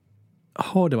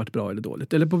 har det varit bra eller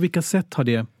dåligt? Eller på vilka sätt har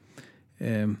det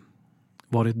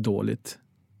varit dåligt,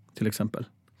 till exempel?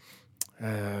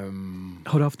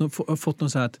 Har du fått någon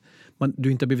så här att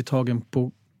du inte har blivit tagen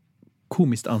på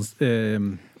komiskt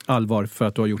allvar för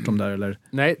att du har gjort dem där? Eller?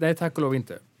 Nej, tack och lov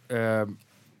inte.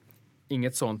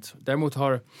 Inget sånt. Däremot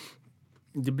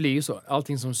det blir ju så.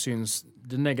 Allting som syns,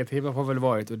 det negativa har väl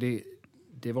varit, och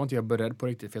det var inte jag beredd på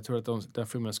riktigt, för jag tror att den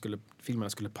filmerna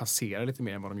skulle passera lite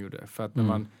mer än vad de gjorde. För att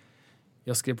när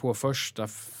jag skrev på första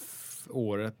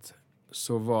året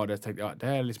så var det, det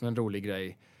här är liksom en rolig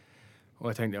grej. Och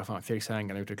jag tänkte, fan, Felix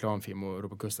Herngren har gjort reklamfilm och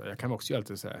Robert Gustaf. Jag kan också göra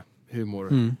lite så här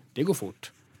humor. Det går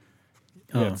fort.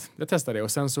 Jag testade det.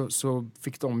 Och sen så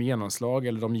fick de genomslag,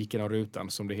 eller de gick genom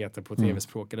rutan, som det heter på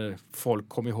tv-språk. Eller folk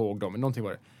kom ihåg dem. Någonting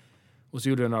var det. Och så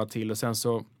gjorde jag några till. Och sen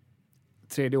så,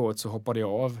 3:e året så hoppade jag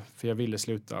av. För jag ville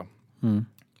sluta.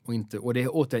 Och det är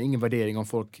återigen ingen värdering om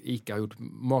folk har gjort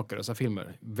makalösa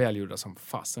filmer. Välgjorda som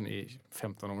fasen i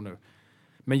 15 år nu.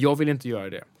 Men jag vill inte göra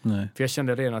det. Nej. För jag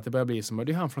kände redan att det började bli som att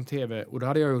det är han från tv. Och då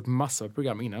hade jag gjort massor av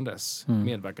program innan dess.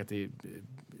 Medverkat i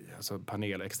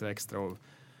panel extra och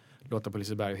låta på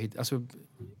Liseberg. Alltså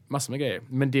massor med grejer.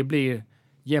 Men det blir,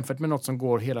 jämfört med något som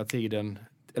går hela tiden,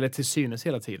 eller till synes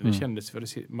hela tiden. Det kändes, för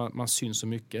man syns så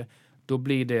mycket. Då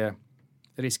blir det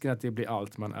risken att det blir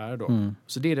allt man är då.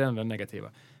 Så det är det enda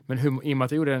negativa. Men i och med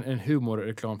att jag gjorde en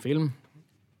humorreklamfilm,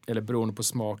 eller beroende på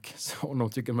smak, så om de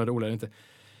tycker man är rolig eller inte,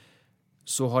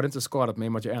 så har det inte skadat mig, i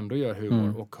och med att jag ändå gör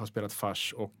humor och har spelat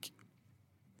fars och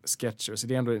sketcher. Så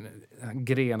det är ändå en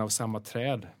gren av samma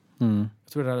träd. Jag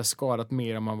tror det hade skadat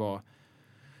mer om man var,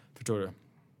 förstår du?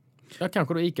 Ja,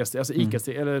 kanske då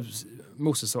Ica-Stig, eller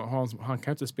Moses, han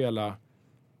kan inte spela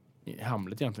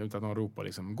Hamlet egentligen utan att någon ropar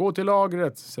liksom, gå till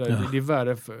lagret. Så det är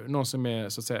värre för någon som är,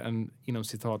 så att säga, en, inom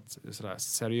citat, sådär,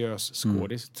 seriös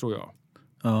skådis, tror jag.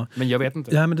 Ja. Men jag vet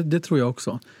inte. Ja, men det tror jag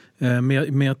också.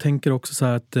 Men jag tänker också så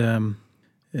här att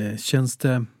känns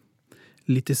det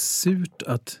lite surt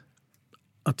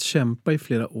att kämpa i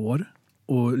flera år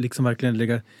och liksom verkligen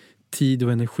lägga tid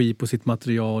och energi på sitt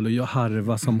material och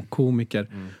harva som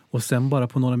komiker. Och sen bara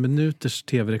på några minuters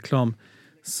tv-reklam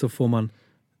så får man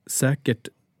säkert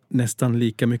nästan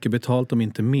lika mycket betalt, om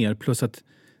inte mer, plus att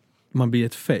man blir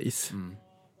ett face.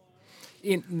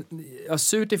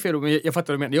 Surt är fel, men jag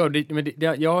fattar vad du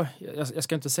menar. Jag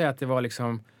ska inte säga att det var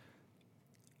liksom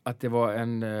att det var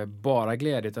en bara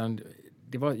glädje, utan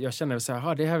det var, jag kände så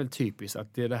här, det här är väl typiskt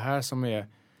att det är det här som är,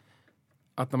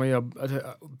 att när man gör, vad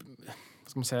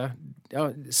ska man säga,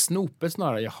 snopet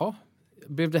snarare,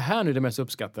 blev det här nu det mest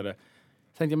uppskattade?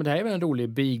 Tänkte jag, men det här är väl en rolig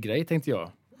bigrej, tänkte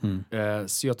jag.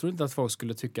 Så jag tror inte att folk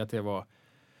skulle tycka att det var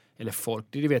eller folk,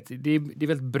 det är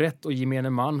väldigt brett och gemene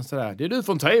man sådär. Det är du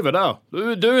från TV där.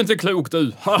 Du är inte klok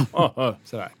du.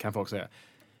 Sådär kan folk säga.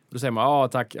 Då säger man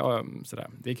tack, sådär.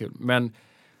 Det är kul. Men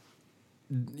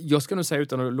jag ska nog säga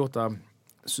utan att låta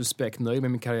suspekt nöjd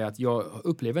med min karriär att jag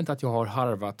upplever inte att jag har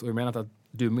harvat, och jag menar inte att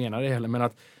du menar det heller, men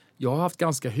att jag har haft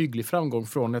ganska hygglig framgång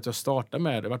från att jag startade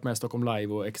med det, varit med i Stockholm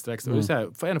Live och extra.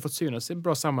 För ändå fått synas i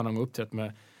bra sammanhang och uppträtt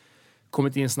med,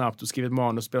 kommit in snabbt och skrivit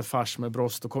manus, spelat fars med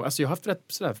Brost. Alltså jag har haft rätt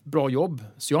sådär bra jobb,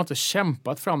 så jag har inte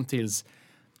kämpat fram tills,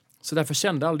 så därför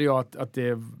kände aldrig jag att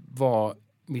det var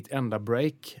mitt enda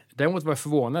break. Däremot var jag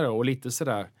förvånad och lite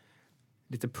sådär,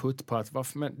 lite putt på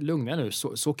att men lugna nu,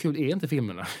 så kul är inte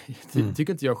filmerna.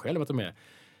 Tycker inte jag själv att de är.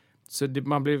 Så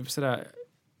man blev sådär,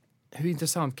 hur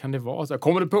intressant kan det vara? Så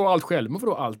kommer du på allt själv? Men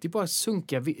vadå, alltid bara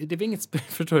sunka? Det är väl inget,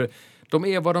 förstår du? De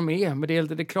är vad de är, men det är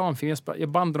lite reklamfilm. Jag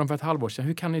bandade dem för ett halvår sedan.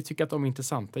 Hur kan ni tycka att de är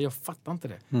intressanta? Jag fattar inte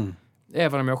det.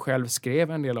 Även om jag själv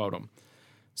skrev en del av dem.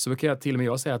 Så kan jag till och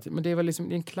med säga att men det är väl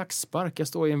liksom en klackspark. Jag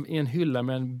står i en hylla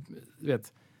med en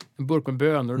burk med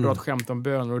bönor och drar ett skämt om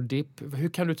bönor och dipp. Hur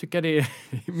kan du tycka det är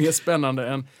mer spännande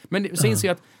än... Men så inser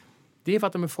jag att det är för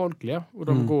att de är folkliga och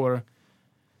de går,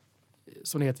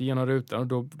 som det heter, genom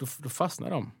rutan, och då fastnar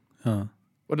de. Ja.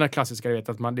 Och den här klassiska, jag vet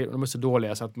att de är så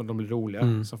dåliga så att de blir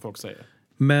roliga, som folk säger.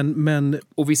 Men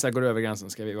och vissa går över gränsen,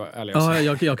 ska vi vara ärliga och säga.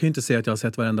 Jag kan ju inte säga att jag har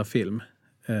sett varenda film.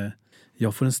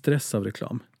 Jag får en stress av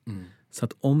reklam. Så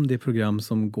att om det är program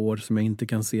som går som jag inte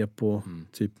kan se på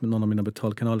typ någon av mina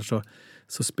betalkanaler,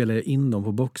 så spelar jag in dem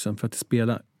på boxen för att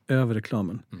spela över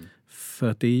reklamen. För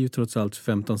att det är ju trots allt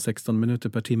 15-16 minuter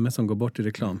per timme som går bort i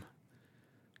reklam.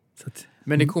 Så att,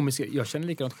 men det komiska, jag känner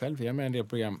likadant själv. Jag är med en del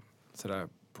program sådär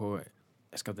på,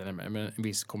 jag ska inte nämna, men en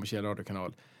viss kommersiell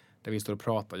radiokanal där vi står och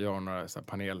pratar, gör några sådär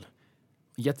panel.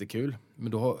 Jättekul.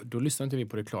 Men då lyssnar inte vi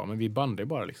på reklamen, vi bandar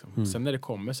bara liksom. Sen när det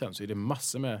kommer sen så är det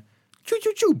massor med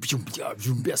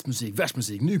bäst musik,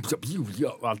 världsmusik, nu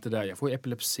och allt det där. Jag får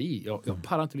epilepsi. Jag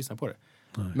pallar inte lyssna på det.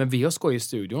 Nej. Men vi har skoj i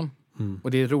studion.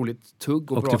 Och det är roligt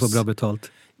tugg och bra. Och du får bra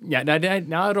betalt. Nej,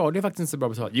 radio är faktiskt inte så bra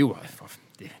betalt. Jo,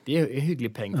 det är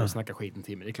hygglig peng för att snacka skit en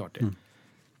timme, det är klart det.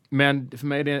 Men för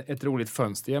mig är det ett roligt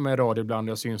fönster. Jag är med radio ibland,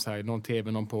 jag syns här, någon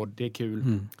tv, någon podd, det är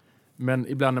kul. Men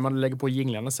ibland när man lägger på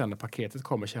jinglarna sen när paketet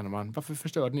kommer känner man, varför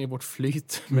förstörde ni vårt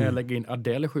flyt med att lägga in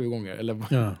Adele 7 gånger?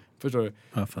 Eller, förstår du?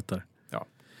 Jag fattar. Ja.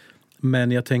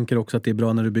 Men jag tänker också att det är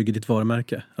bra när du bygger ditt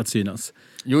varumärke att synas.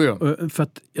 Jo. För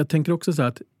att jag tänker också så här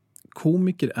att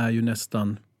komiker är ju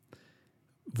nästan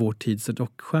vår tids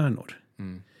rockstjärnor.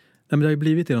 Nej, men det har ju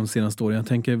blivit det de senaste åren. Jag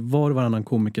tänker varannan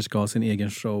komiker ska ha sin egen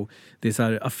show. Det är så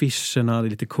här affischerna, det är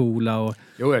lite coola. Och,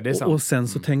 det är sant. Och sen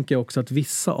så tänker jag också att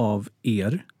vissa av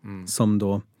er som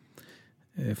då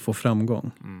får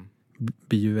framgång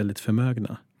blir ju väldigt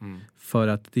förmögna. För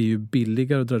att det är ju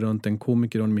billigare att dra runt en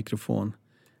komiker och en mikrofon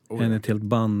än ett helt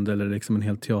band eller liksom en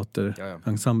hel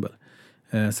teaterensemble.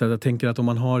 Så jag tänker att om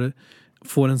man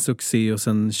får en succé och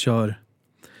sen kör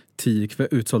 10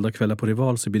 utsålda kvällar på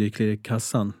Rival så blir det klirr i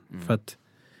kassan. För att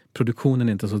produktionen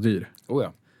är inte så dyr.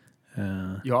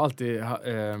 Jag har alltid...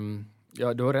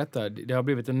 du har rätt där. Det har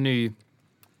blivit en ny...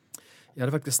 Jag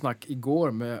hade faktiskt snack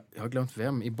igår med... Jag har glömt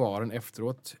vem i baren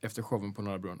efteråt. Efter showen på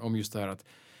Norra Brunn. Om just det här att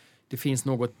det finns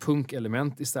något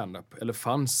punkelement i stand-up. Eller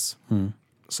fanns.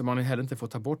 Som man heller inte får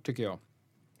ta bort, tycker jag.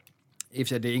 I och för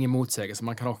sig, det är ingen motsägelse.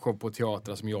 Man kan ha show på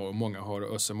teatrar som jag och många har.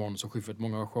 Och Össe Måns och Schyffert.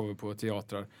 Många har shower på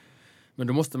teatrar. Men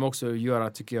då måste man också göra,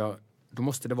 tycker jag, då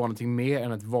måste det vara någonting mer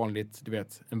än ett vanligt,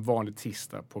 en vanlig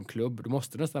tisdag på en klubb. Då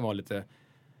måste det nästan vara lite,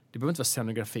 det behöver inte vara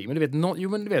scenografi, men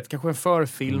du vet, kanske en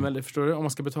förfilm, eller förstår du, om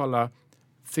man ska betala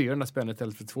 400 spänn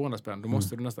istället för 200 spänn, då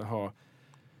måste du nästan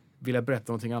vilja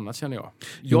berätta någonting annat, känner jag.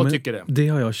 Jag tycker det. Det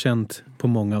har jag känt på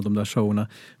många av de där showerna.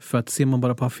 För att ser man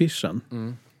bara på affischen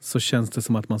så känns det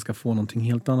som att man ska få någonting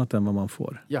helt annat än vad man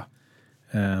får. Ja.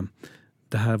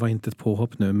 Det här var inte ett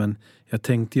påhopp nu, men jag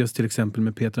tänkte just till exempel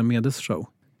med Petra Medes show.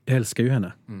 Jag älskar ju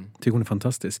henne. Tycker hon är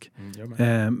fantastisk.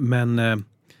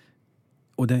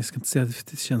 Och jag ska inte säga att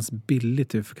det känns billigt,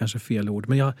 det är kanske fel ord.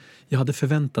 Men jag hade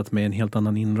förväntat mig en helt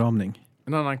annan inramning.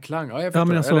 En annan klang? Ja, jag förstår. Ja,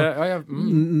 men alltså,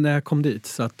 när jag kom dit.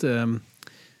 Så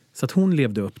att hon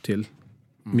levde upp till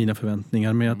mina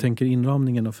förväntningar. Men jag tänker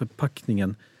inramningen och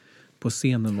förpackningen på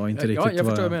scenen var inte riktigt... Ja, jag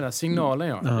förstår vad jag menar. Signalen,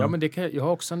 ja. Men jag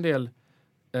har också en del...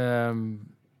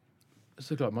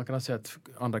 såklart, man kan ha sett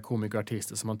andra komiker och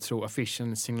artister som man tror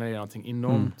affischen signalerar någonting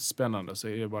enormt spännande, så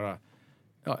är det bara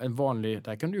en vanlig,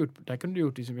 där kan du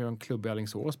gjort liksom en klubb i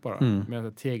Alingsås bara med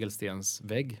en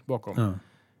tegelstensvägg bakom.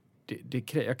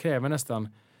 Jag kräver nästan,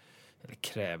 eller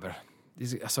kräver,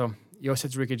 alltså jag har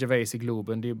sett Ricky Gervais i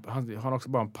Globen, han har också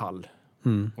bara en pall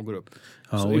och går upp.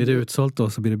 Ja, så och är det utsålt då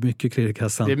så blir det mycket klirr i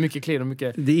kassan. Det är mycket klirr och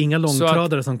mycket... Det är inga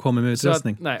långtradare som kommer med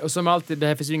utrustning. Nej, och som alltid, det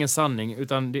här finns ju ingen sanning,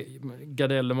 utan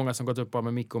Gardell och många som gått upp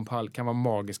med mick och en pall kan vara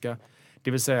magiska.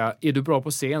 Det vill säga, är du bra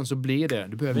på scen så blir det.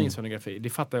 Du behöver ingen scenografi. Det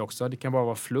fattar jag också. Det kan bara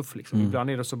vara fluff liksom. Ibland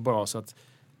är det så bra så att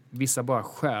vissa bara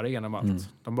skär igenom allt.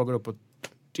 De bara går upp och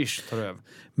tar över.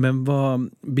 Men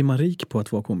blir man rik på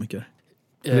att vara komiker?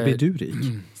 Eller blir du rik?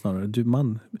 Snarare, du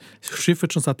man.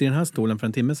 Schyffert som satt i den här stolen för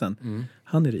en timme sedan.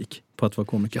 Han är rik på att vara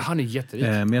komiker. Ja, han är jätterik.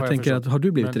 Men jag tänker att, har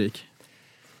du blivit rik?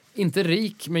 Inte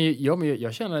rik, men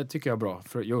jag känner, tycker jag är bra.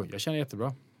 Jag känner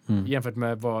jättebra. Jämfört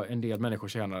med vad en del människor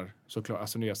tjänar. Såklart,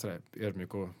 alltså nu är jag sådär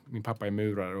ödmjuk och min pappa är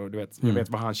murare och du vet, jag vet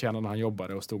vad han tjänade när han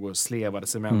jobbade och stod och slevade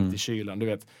cement i kylan, du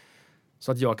vet.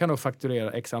 Så att jag kan nog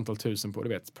fakturera x antal tusen på, du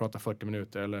vet, prata 40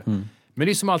 minuter eller... Men det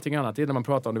är som allting annat, det är när man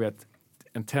pratar om, du vet,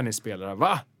 en tennisspelare.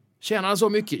 Va? Tjänar han så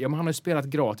mycket? Ja, men han har ju spelat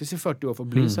gratis i 40 år för att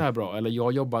bli så här bra. Eller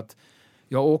jag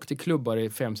har åkt till klubbar i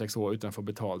 5-6 år utan att få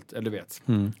betalt. Eller du vet,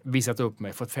 visat upp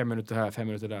mig, fått 5 minuter här, 5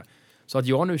 minuter där. Så att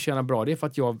jag nu tjänar bra, det är för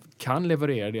att jag kan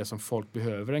leverera det som folk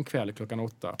behöver en kväll klockan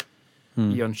 8 i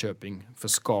Jönköping för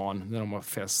Scan när de har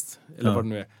fest. Eller vad det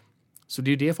nu är. Så det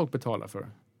är ju det folk betalar för.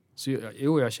 Så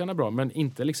jag tjänar bra, men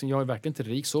inte liksom, jag är verkligen inte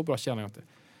rik, så bra tjänar jag inte.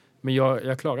 Men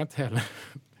jag klagar inte heller.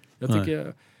 Jag tycker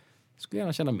jag skulle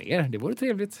gärna tjäna mer, det vore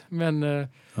trevligt. Men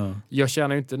jag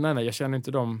tjänar inte, jag tjänar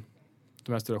inte de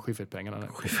här stora Schyffert-pengarna.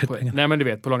 Nej, men du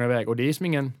vet, på långa väg. Och det är som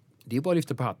ingen, det är bara att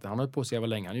lyfta på hatten. Han har hållit på sig jävla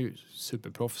länge, han är ju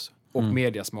superproffs. Och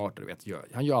mediasmart, du vet,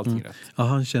 han gör allting rätt. Ja,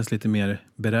 han känns lite mer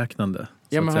beräknande.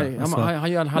 Ja, men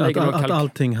han lägger att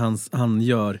allting han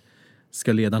gör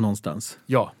ska leda någonstans.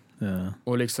 Ja.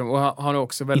 Och liksom, och han är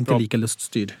också väldigt inte bra. Lika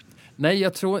luststyrd. Nej,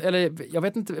 jag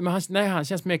vet inte, men han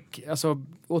känns mer, alltså,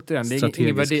 återigen, det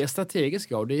är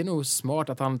strategisk, och det är nog smart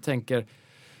att han tänker,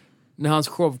 när hans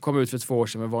show kom ut för 2 år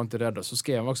sedan, men var inte rädda, så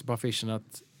skrev han också på affischen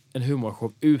att en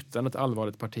humorshow utan ett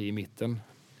allvarligt parti i mitten.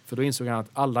 För då insåg han att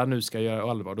alla nu ska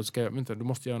göra allvar, du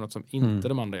måste göra något som inte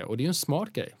de andra gör. Och det är ju en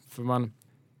smart grej, för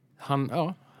han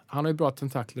har ju bra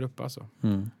tentakler uppe alltså.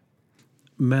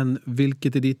 Men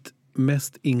vilket är ditt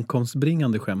mest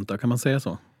inkomstbringande skämt då? Kan man säga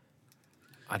så?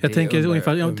 Ja, jag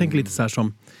tänker lite så här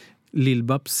som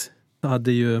Lill-Babs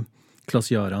hade ju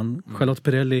Claes-Göran, Charlotte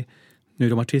Perrelli, nu är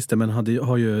de artister, men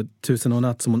har ju 1000 och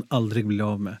natt som hon aldrig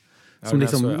blir av med. Som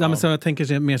liksom, så jag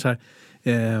tänker mer så här,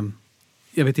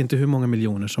 jag vet inte hur många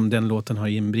miljoner som den låten har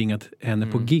inbringat henne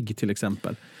på gig till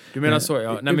exempel. Du menar så,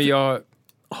 ja. Nej, men jag...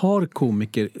 Har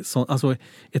komiker alltså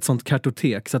ett sånt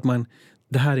kartotek så att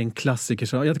det här är en klassiker.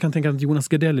 Så jag kan tänka att Jonas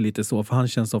Gardell är lite så, för han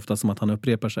känns ofta som att han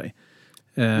upprepar sig.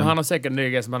 Men han har säkert en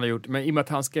grej som han har gjort, men i och med att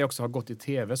han ska också ha gått i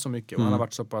tv så mycket och han har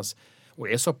varit så pass, och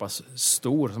är så pass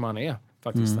stor som han är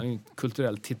faktiskt. Han är en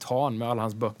kulturell titan med alla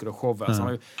hans böcker och shower.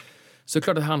 Alltså så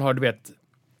klart att han har, du vet,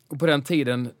 och på den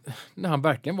tiden när han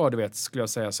verkligen var, du vet, skulle jag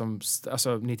säga, som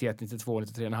alltså 91, 92,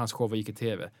 93 när hans shower gick i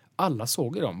tv. Alla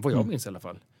såg ju dem, vad jag minns i alla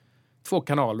fall. 2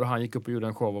 kanaler och han gick upp och gjorde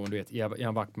en show om, du vet,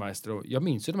 Ian Wachtmeister, och jag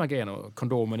minns ju de här grejerna, och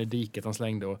kondomen i diket han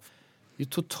slängde, och det är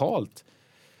totalt.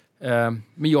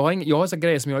 Men jag har så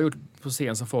grejer som jag har gjort på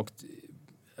scen som folk,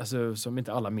 alltså, som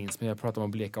inte alla minns, men jag pratar om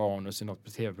att bleka anus i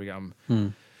något tv-program.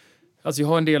 Alltså jag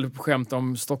har en del skämt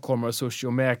om stockholmare, sushi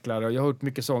och mäklare, och jag har gjort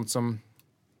mycket sånt som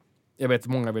jag vet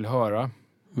många vill höra.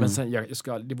 Men sen,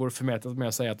 det vore förmätet med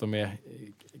att säga att de är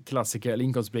klassiker eller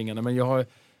inkomstbringande, men jag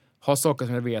har saker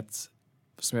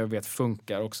som jag vet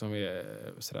funkar och som är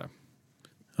sådär.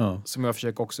 Ja. Som jag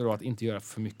försöker också då att inte göra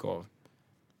för mycket av.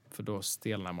 För då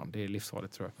stelnar man. Det är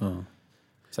livsfarligt, tror jag. Ja.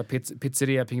 Så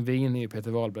Pizzeria Pingvin är ju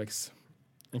Peter Wahlbecks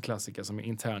en klassiker som är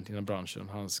internt inom branschen.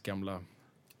 Hans gamla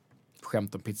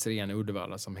skämt om pizzerian i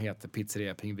Uddevalla som heter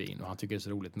Pizzeria Pingvin. Och han tycker det är så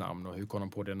roligt namn. Och hur kom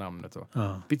de på det namnet? Och,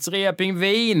 Pizzeria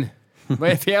Pingvin! Vad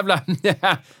är det för jävla...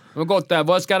 Vad gott där.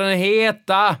 Vad ska den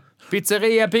heta?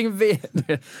 Pizzeria Pingvin!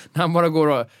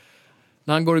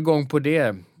 När han går igång på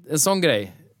det. En sån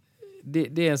grej.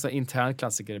 Det är en sån intern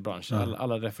klassiker i branschen.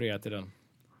 Alla refererar till den.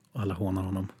 Alla hånar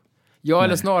honom. Ja,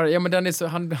 eller snarare. Ja, men den är så,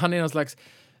 han är någon slags...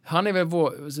 Han är väl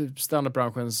vår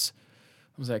standardbranschens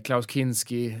Klaus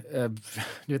Kinski.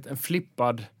 Du vet, en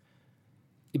flippad...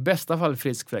 I bästa fall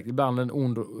frisk fläkt. Ibland en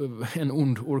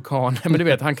ond orkan. Men du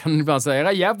vet, han kan ibland säga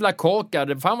era jävla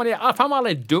korkade. Fan vad alla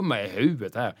är dumma i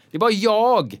huvudet här. Det är bara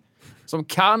jag som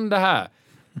kan det här.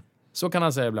 Så kan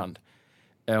han säga ibland.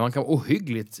 Man kan vara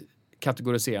ohyggligt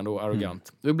kategoriserande och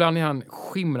arrogant. Och ibland är han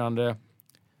skimrande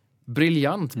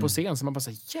briljant på scen. Så man bara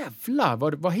säger,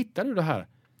 jävlar, vad hittar du det här?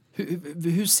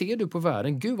 Hur ser du på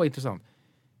världen? Gud vad intressant.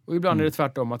 Och ibland är det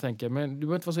tvärtom. Man tänker, men du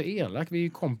behöver inte vara så elak. Vi är ju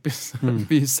kompis.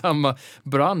 Vi är i samma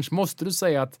bransch. Måste du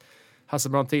säga att Hasse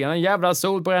Brontén, en jävla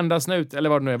solbrända snut, eller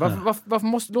vad det nu är. Varför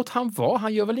måste, låt han vara?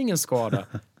 Han gör väl ingen skada.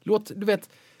 Du vet,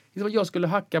 jag skulle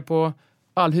hacka på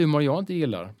all humor jag inte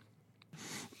gillar.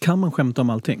 Kan man skämta om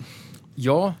allting?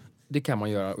 Ja, det kan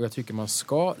man göra och jag tycker man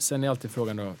ska. Sen är alltid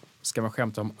frågan då, ska man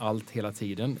skämta om allt hela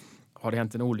tiden? Har det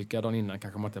hänt en olycka dagen innan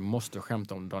kanske man inte måste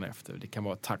skämta om dagen efter. Det kan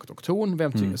vara takt och ton,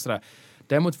 vem tycker sådär.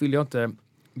 Däremot vill jag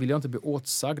inte bli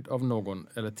åtsagd av någon,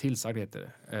 eller tillsagd heter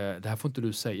det. Det här får inte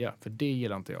du säga, för det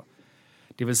gillar inte jag.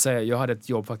 Det vill säga, jag hade ett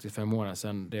jobb faktiskt för en månad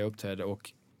sedan där jag uppträdde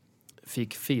och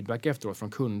fick feedback efteråt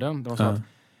från kunden. De sa att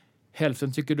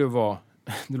hälften tycker du var,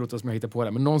 det låter som jag hittar på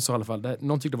det, men någon sa i alla fall,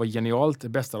 någon tyckte det var genialt, det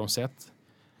bästa de sett.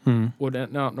 Och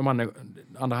de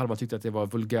andra halvan tyckte att det var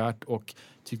vulgärt och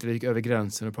tyckte det gick över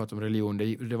gränsen och pratade om religion.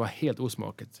 Det var helt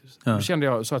osmakligt. Då kände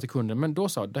jag, sa till kunden, men då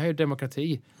sa det här är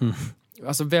demokrati.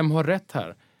 Alltså vem har rätt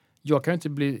här? Jag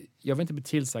vill inte bli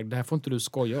tillsagd, det här får inte du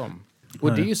skoja om.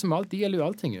 Och det är ju som allt, det gäller ju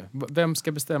allting ju. Vem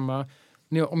ska bestämma?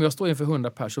 Om jag står inför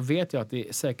 100 pers så vet jag att det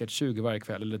är säkert 20 varje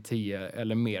kväll eller 10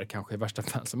 eller mer kanske i värsta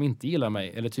fall som inte gillar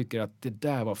mig eller tycker att det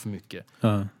där var för mycket.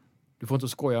 Du får inte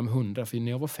skoja om 100 för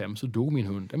när jag var 5 så dog min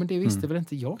hund. Men det visste väl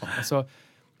inte jag. Alltså,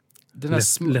 den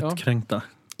här lättkränkta.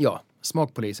 Ja,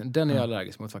 smakpolisen, den är jag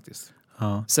allergisk mot faktiskt.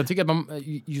 Sen tycker jag att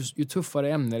ju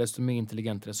tuffare ämne desto mer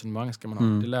intelligent resonemang ska man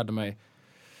ha. Det lärde mig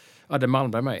Adde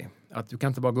Malmberg mig. Att du kan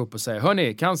inte bara gå upp och säga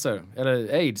hörni, cancer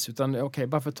eller aids, utan okej,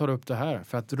 varför tar du upp det här?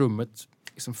 För att rummet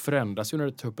liksom förändras ju när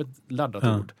du tar upp ett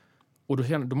laddat ord. Och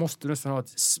då måste du nästan ha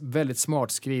ett väldigt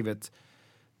smart skrivet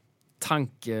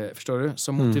tanke, förstår du?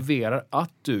 Som motiverar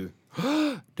att du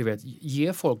vet,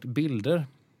 ger folk bilder.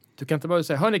 Du kan inte bara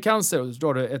säga hörni, cancer, och så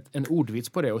drar du en ordvits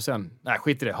på det och sen, nej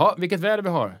skit i det. Vilket väder vi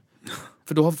har.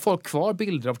 För då har folk kvar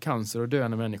bilder av cancer och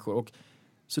döende människor och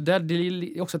så där, det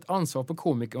är också ett ansvar på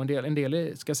komiker och en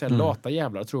del ska jag säga lata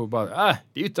jävlar tror bara,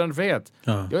 det är yttrandefrihet.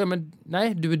 Ja, men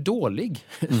nej, du är dålig.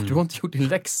 Du har inte gjort din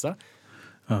läxa.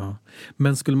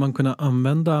 Men skulle man kunna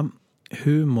använda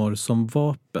humor som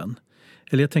vapen?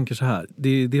 Eller jag tänker så här, det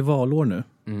är valår nu.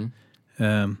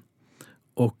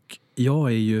 Och jag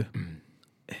är ju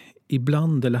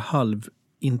ibland eller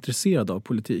halvintresserad av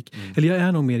politik. Eller jag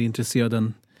är nog mer intresserad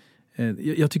än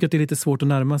jag tycker att det är lite svårt att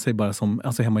närma sig bara som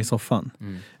alltså hemma i soffan.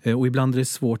 Och ibland är det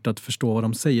svårt att förstå vad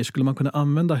de säger. Skulle man kunna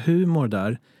använda humor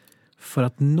där för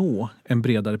att nå en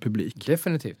bredare publik?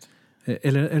 Definitivt.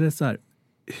 Eller så här,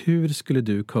 hur skulle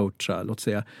du coacha, låt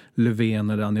säga Löfven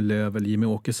eller Annie Lööf eller Jimmy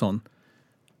Åkesson?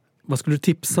 Vad skulle du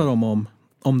tipsa dem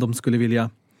om de skulle vilja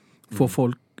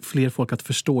få fler folk att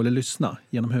förstå eller lyssna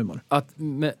genom humor? Att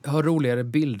ha roligare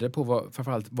bilder på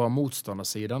framförallt vad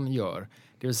motståndarsidan gör.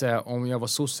 Det vill säga, om jag var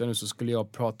sosse nu så skulle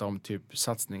jag prata om typ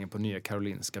satsningen på Nya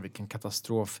Karolinska, vilken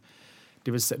katastrof.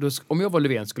 Det vill säga, om jag var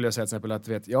Löfven skulle jag säga till exempel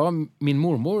att min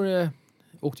mormor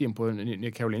åkte in på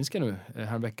Nya Karolinska nu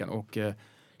här veckan och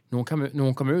när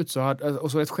hon kom ut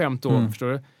och så ett skämt då, förstår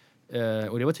du?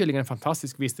 Och det var tydligen en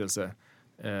fantastisk vistelse.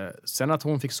 Sen att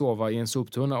hon fick sova i en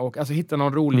soptunna och alltså hitta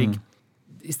någon rolig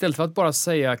istället för att bara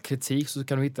säga kritik så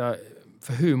kan du hitta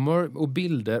för humor och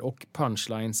bilder och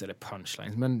punchlines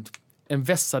men en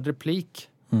vässad replik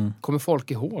kommer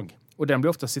folk ihåg och den blir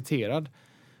ofta citerad.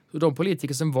 Så de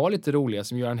politiker som var lite roliga,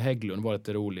 som Göran Hägglund var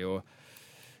lite rolig och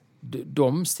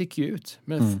de sticker ut.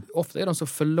 Men ofta är de så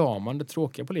förlamande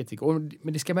tråkiga politiker.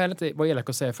 Men det ska man inte vara elak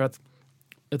att säga för att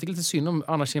jag tycker lite synd om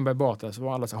Anna Kinberg Batra så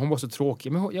var alla så hon var så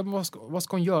tråkig. Men vad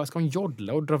ska hon göra? Ska hon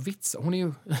joddla och dra vitsar? Hon är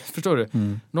ju, förstår du?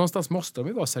 Någonstans måste de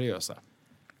ju vara seriösa.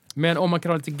 Men om man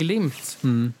kan ha lite glimt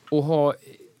och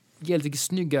ge lite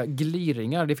snygga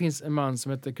gliringar. Det finns en man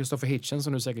som heter Christopher Hitchens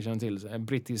som du säkert känner till. En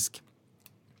brittisk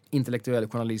intellektuell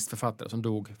journalist, författare som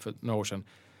dog för några år sedan.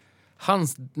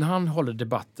 När han håller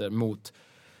debatter mot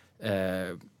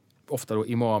ofta då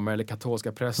imamer eller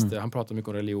katolska präster. Han pratar mycket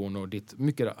om religion och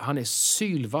han är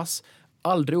sylvass,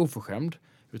 aldrig oförskämd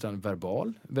utan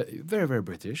verbal, very, very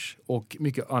British och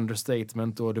mycket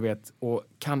understatement och du vet, och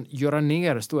kan göra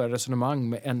ner stora resonemang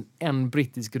med en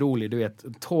brittisk rolig, du vet,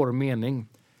 torr mening.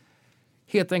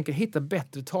 Helt enkelt hitta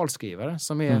bättre talskrivare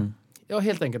som är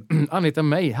helt enkelt anlita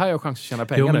mig. Här har jag chans att tjäna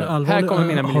pengar. Här kommer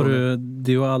mina miljoner.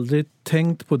 Du har aldrig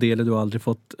tänkt på det eller du har aldrig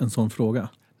fått en sån fråga?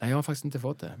 Nej, jag har faktiskt inte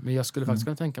fått det. Men jag skulle faktiskt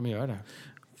kunna tänka mig att göra det.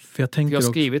 För jag har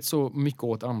skrivit så mycket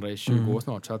åt andra i 20 år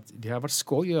snart så att det har varit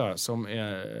skoj att göra som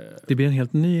Det blir en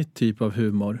helt ny typ av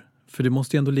humor. För det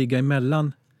måste ju ändå ligga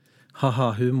emellan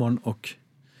haha-humorn och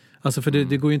alltså för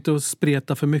det går ju inte att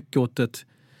spreta för mycket åt ett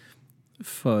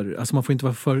alltså man får inte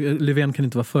vara Löfven kan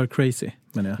inte vara för crazy,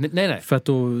 menar jag. Nej. För att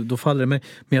då faller det mig.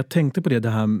 Men jag tänkte på det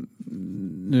här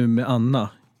nu med Anna.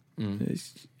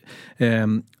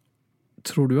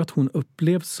 Tror du att hon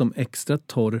upplevs som extra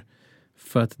torr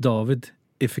för att David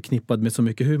är förknippad med så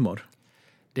mycket humor?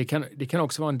 Det kan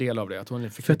också vara en del av det. Att hon är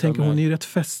för jag tänker, hon är ju rätt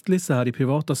festlig så här i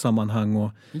privata sammanhang.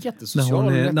 Och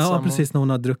jättesocial. Precis, när hon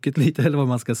har druckit lite, eller vad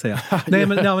man ska säga. Nej,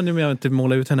 men nu vill jag inte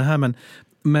måla ut henne här,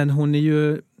 men hon är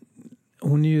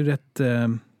ju rätt...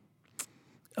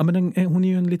 hon är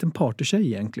ju en liten partytjej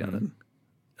egentligen.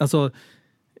 Alltså...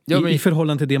 I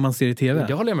förhållande till det man ser i tv.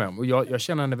 Det håller jag med om. Och jag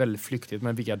känner henne väldigt flyktigt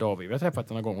med Via David. Jag har träffat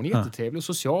henne någon gång. Hon är jättetrevlig och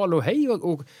social och hej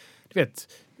och du vet,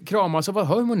 kramas och vad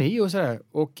harmoni och sådär.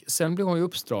 Och sen blir hon ju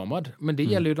uppstramad. Men det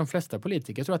gäller ju de flesta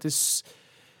politiker. Jag tror att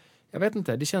jag vet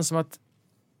inte, det känns som att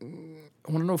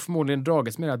hon har nog förmodligen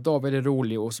dragits med att David är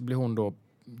rolig och så blir hon då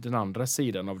den andra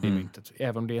sidan av det myntet.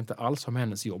 Även om det inte alls har med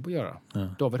hennes jobb att göra.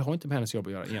 David har inte med hennes jobb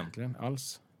att göra egentligen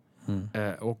alls.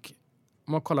 Och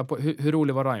om man kollar på hur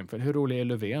rolig var Reinfeldt, hur rolig är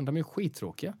Löfven, de är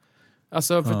skittråkiga.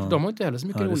 Alltså, för de har inte heller så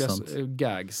mycket roliga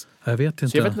gags. Jag vet inte.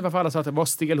 Så jag vet inte varför alla sa att vad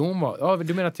stel hon var. Ja,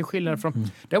 du menar till skillnad från...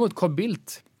 Däremot Carl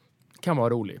Bildt kan vara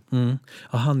rolig.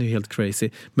 Ja, han är ju helt crazy.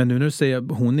 Men nu när du säger,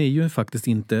 hon är ju faktiskt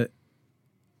inte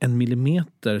en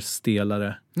millimeter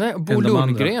stelare. Nej, Bo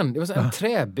Lundgren, det var så en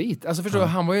träbit. Alltså förstår du,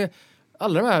 han var ju...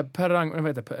 Alla de här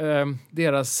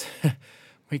deras...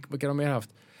 vad kan de mer haft?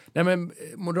 Nej, men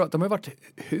Moderaterna har ju varit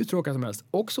hur tråkiga som helst.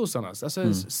 Och sossarnas.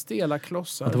 Alltså stela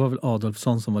klossar. Ja, det var väl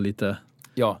Adolfsson som var lite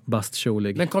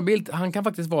bastkjolig. Men Carl Bildt, han kan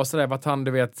faktiskt vara sådär att han,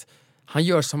 du vet, han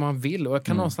gör som han vill. Och jag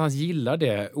kan någonstans gilla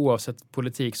det. Oavsett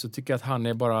politik så tycker jag att han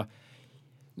är bara...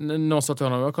 Någon sa till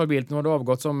honom, Carl Bildt, nu har du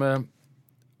avgått som...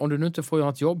 om du nu inte får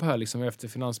något jobb här liksom, efter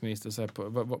finansminister, så här,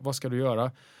 vad ska du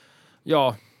göra?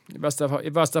 Ja,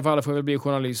 i bästa fall får jag väl bli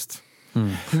journalist.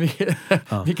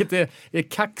 Vilket är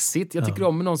kaxigt. Jag tycker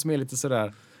om någon som är lite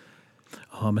sådär.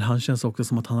 Ja, men han känns också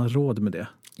som att han har råd med det.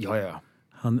 Ja.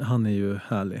 Han är ju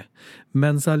härlig.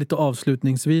 Men så här lite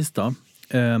avslutningsvis då.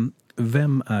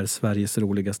 Vem är Sveriges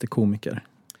roligaste komiker?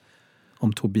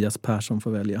 Om Tobias Persson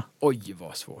får välja. Oj,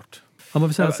 vad svårt.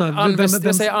 Jag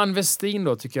säger Ann Westin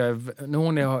då, tycker jag. När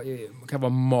hon kan vara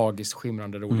magiskt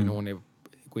skimrande rolig. När hon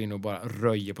går in och bara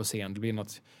röjer på scen. Det blir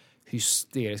något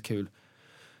hysteriskt kul.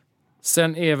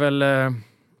 Sen är väl...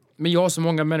 men jag har så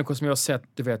många människor som jag har sett,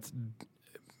 du vet,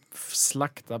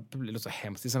 slakta, det låter så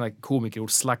hemskt. Det är sådana här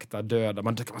komikerord, slakta, döda.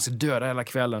 Man ska döda hela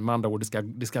kvällen, med andra ord,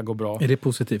 det ska gå bra. Är det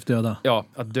positivt, döda? Ja,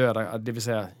 att döda, det vill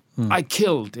säga I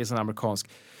killed, är sån amerikansk.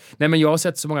 Nej, men jag har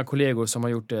sett så många kollegor som har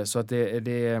gjort det, så att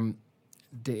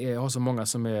jag har så många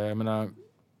som är, jag menar,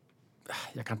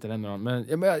 jag kan inte nämna någon, men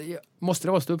jag måste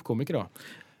det vara ståuppkomiker då?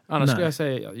 Annars skulle jag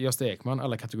säga Gösta Ekman,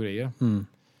 alla kategorier.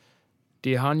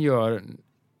 Det han gör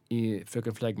i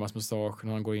Fröken Fläggmans mustasch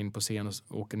när han går in på scen och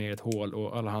åker ner ett hål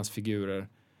och alla hans figurer,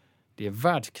 det är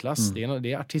världsklass. Det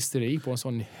är artisteri på en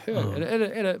sån hög...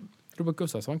 Eller Robert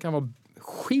Gustafsson kan vara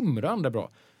skimrande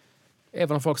bra.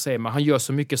 Även om folk säger att han gör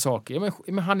så mycket saker.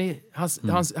 Men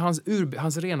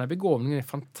hans rena begåvning är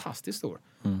fantastiskt stor.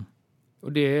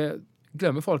 Och det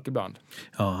glömmer folk ibland.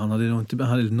 Ja, han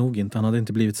hade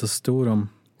inte blivit så stor om...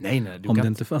 Nej, om det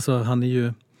inte... Alltså,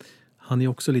 han är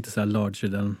också lite så här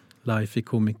larger than life i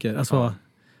komiker. Alltså,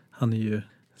 han är ju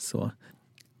så...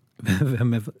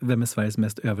 Vem är Sveriges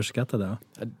mest överskattade då?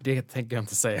 Det tänker jag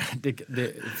inte säga.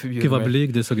 Gud vad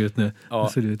blyg du såg ut nu.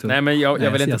 Ja. Nej, men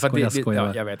jag vill inte...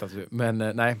 Jag vet att du... Men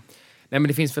nej, men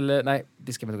det finns väl... Nej,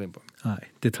 det ska vi inte gå in på.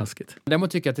 Nej, det är taskigt.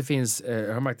 Däremot tycker jag att det finns...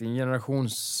 Jag har märkt en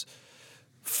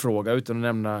generationsfråga utan att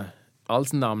nämna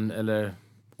alls namn eller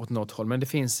åt något håll. Men det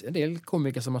finns en del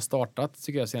komiker som har startat,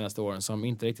 tycker jag, senaste åren som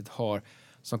inte riktigt har...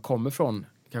 Som kommer från,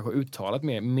 kanske uttalat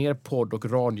mer podd-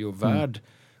 och radiovärld.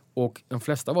 Och de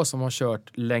flesta av oss som har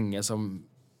kört länge, som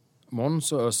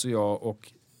Måns och Öss och jag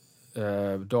och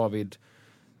David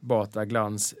Batra,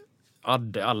 Glans,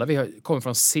 Adde, alla vi har kommit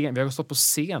från scen, vi har stått på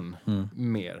scen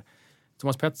mer.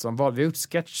 Thomas Pettersson, vi har gjort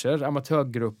sketcher,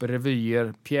 amatörgrupper,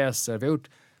 revyer, pjäser, vi har gjort,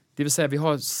 det vill säga vi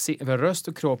har röst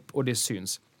och kropp och det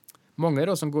syns. Många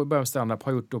idag som börjar med stand-up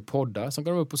har gjort då poddar som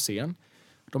går upp på scen.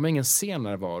 De har ingen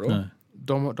scennärvaro,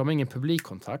 de har ingen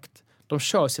publikkontakt. De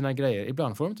kör sina grejer.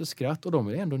 Ibland får de inte skratt och de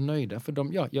är ändå nöjda. För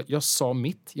jag sa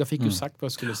mitt. Jag fick ju sagt vad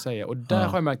jag skulle säga. Och där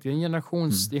har jag märkt att det är en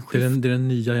generations... Det är den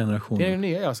nya generationen. Det är den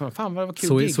nya, ja. Fan vad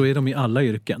kul. Så är de i alla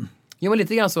yrken. Ja, men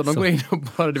lite grann så. De går in och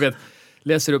bara, du vet,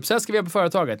 läser upp. Så här ska vi göra på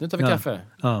företaget. Nu tar vi kaffe.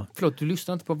 Ja. Förlåt, du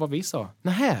lyssnar inte på vad vi sa.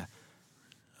 Nähä.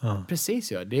 Ja.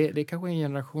 Precis, ja. Det är kanske en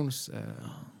generations...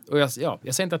 Och jag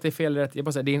säger inte att det är fel rätt. Jag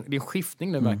bara säger, det är en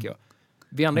skiftning nu, märker jag.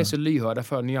 Vi andra är så lyhörda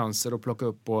för nyanser och plocka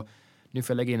upp och... Nu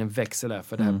får jag lägga in en växel här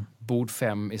för det här bord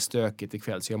 5 är stökigt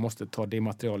ikväll så jag måste ta det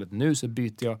materialet nu, så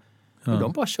byter jag Men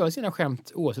de bara kör sina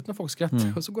skämt oavsett när folk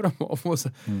skrattar och så går de av och så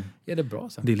är det bra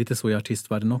sen. Det är lite så i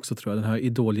artistvärlden också tror jag, den här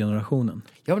idolgenerationen.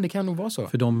 Ja, men det kan nog vara så.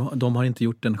 För de har inte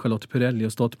gjort en Charlotte Perrelli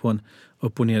och stått på en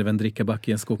upp- och nervänd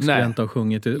drickabacke i en skogsglänta och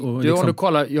sjungit. Och om du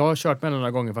kollar, jag har kört med henne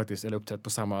några gånger faktiskt, eller uppträtt på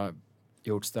samma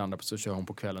gjort stand-up, så kör hon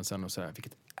på kvällen sen och så här,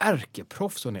 vilket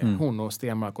ärkeproffs hon är. Hon och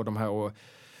Stenmark och de här och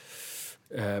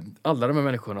alla de här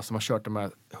människorna som har kört de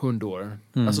här 100 åren.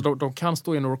 Alltså de kan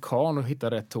stå i en orkan och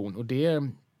hitta rätt ton. Och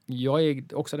jag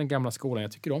är också den gamla skolan,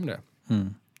 jag tycker om det.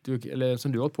 Eller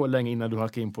som du har hållit på länge innan du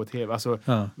halkade in på tv. Alltså,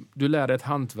 du lär dig ett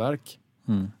hantverk.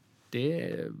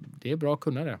 Det är bra att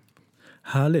kunna det.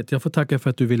 Härligt, jag får tacka för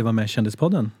att du ville vara med i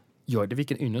Kändispodden. Ja, det är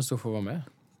vilken ynnest att få vara med.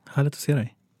 Härligt att se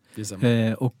dig.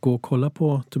 Och gå och kolla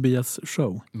på Tobias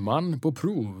show. Man på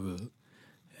prov.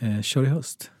 Kör i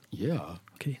höst. Ja. Yeah.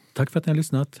 Okej. Tack för att ni har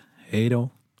lyssnat. Hej då.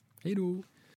 Hej då.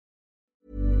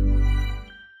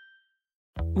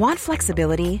 Want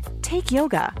flexibility? Take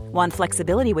yoga. Want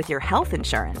flexibility with your health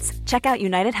insurance? Check out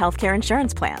United Healthcare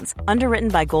Insurance Plans. Underwritten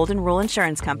by Golden Rule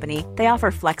Insurance Company, they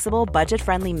offer flexible,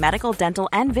 budget-friendly medical, dental,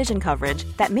 and vision coverage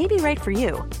that may be right for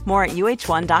you. More at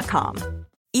uh1.com.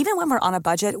 Even when we're on a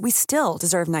budget, we still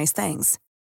deserve nice things.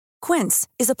 Quince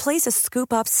is a place to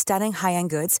scoop up stunning high-end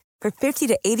goods for 50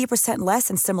 to 80% less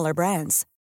than similar brands.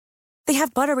 They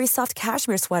have buttery soft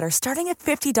cashmere sweaters starting at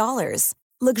 $50,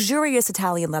 luxurious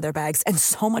Italian leather bags, and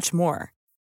so much more.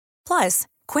 Plus,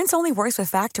 Quince only works with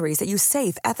factories that use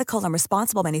safe, ethical, and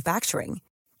responsible manufacturing.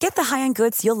 Get the high-end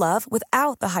goods you'll love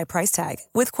without the high price tag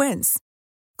with Quince.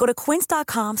 Go to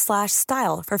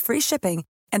quince.com/style for free shipping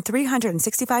and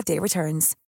 365-day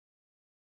returns.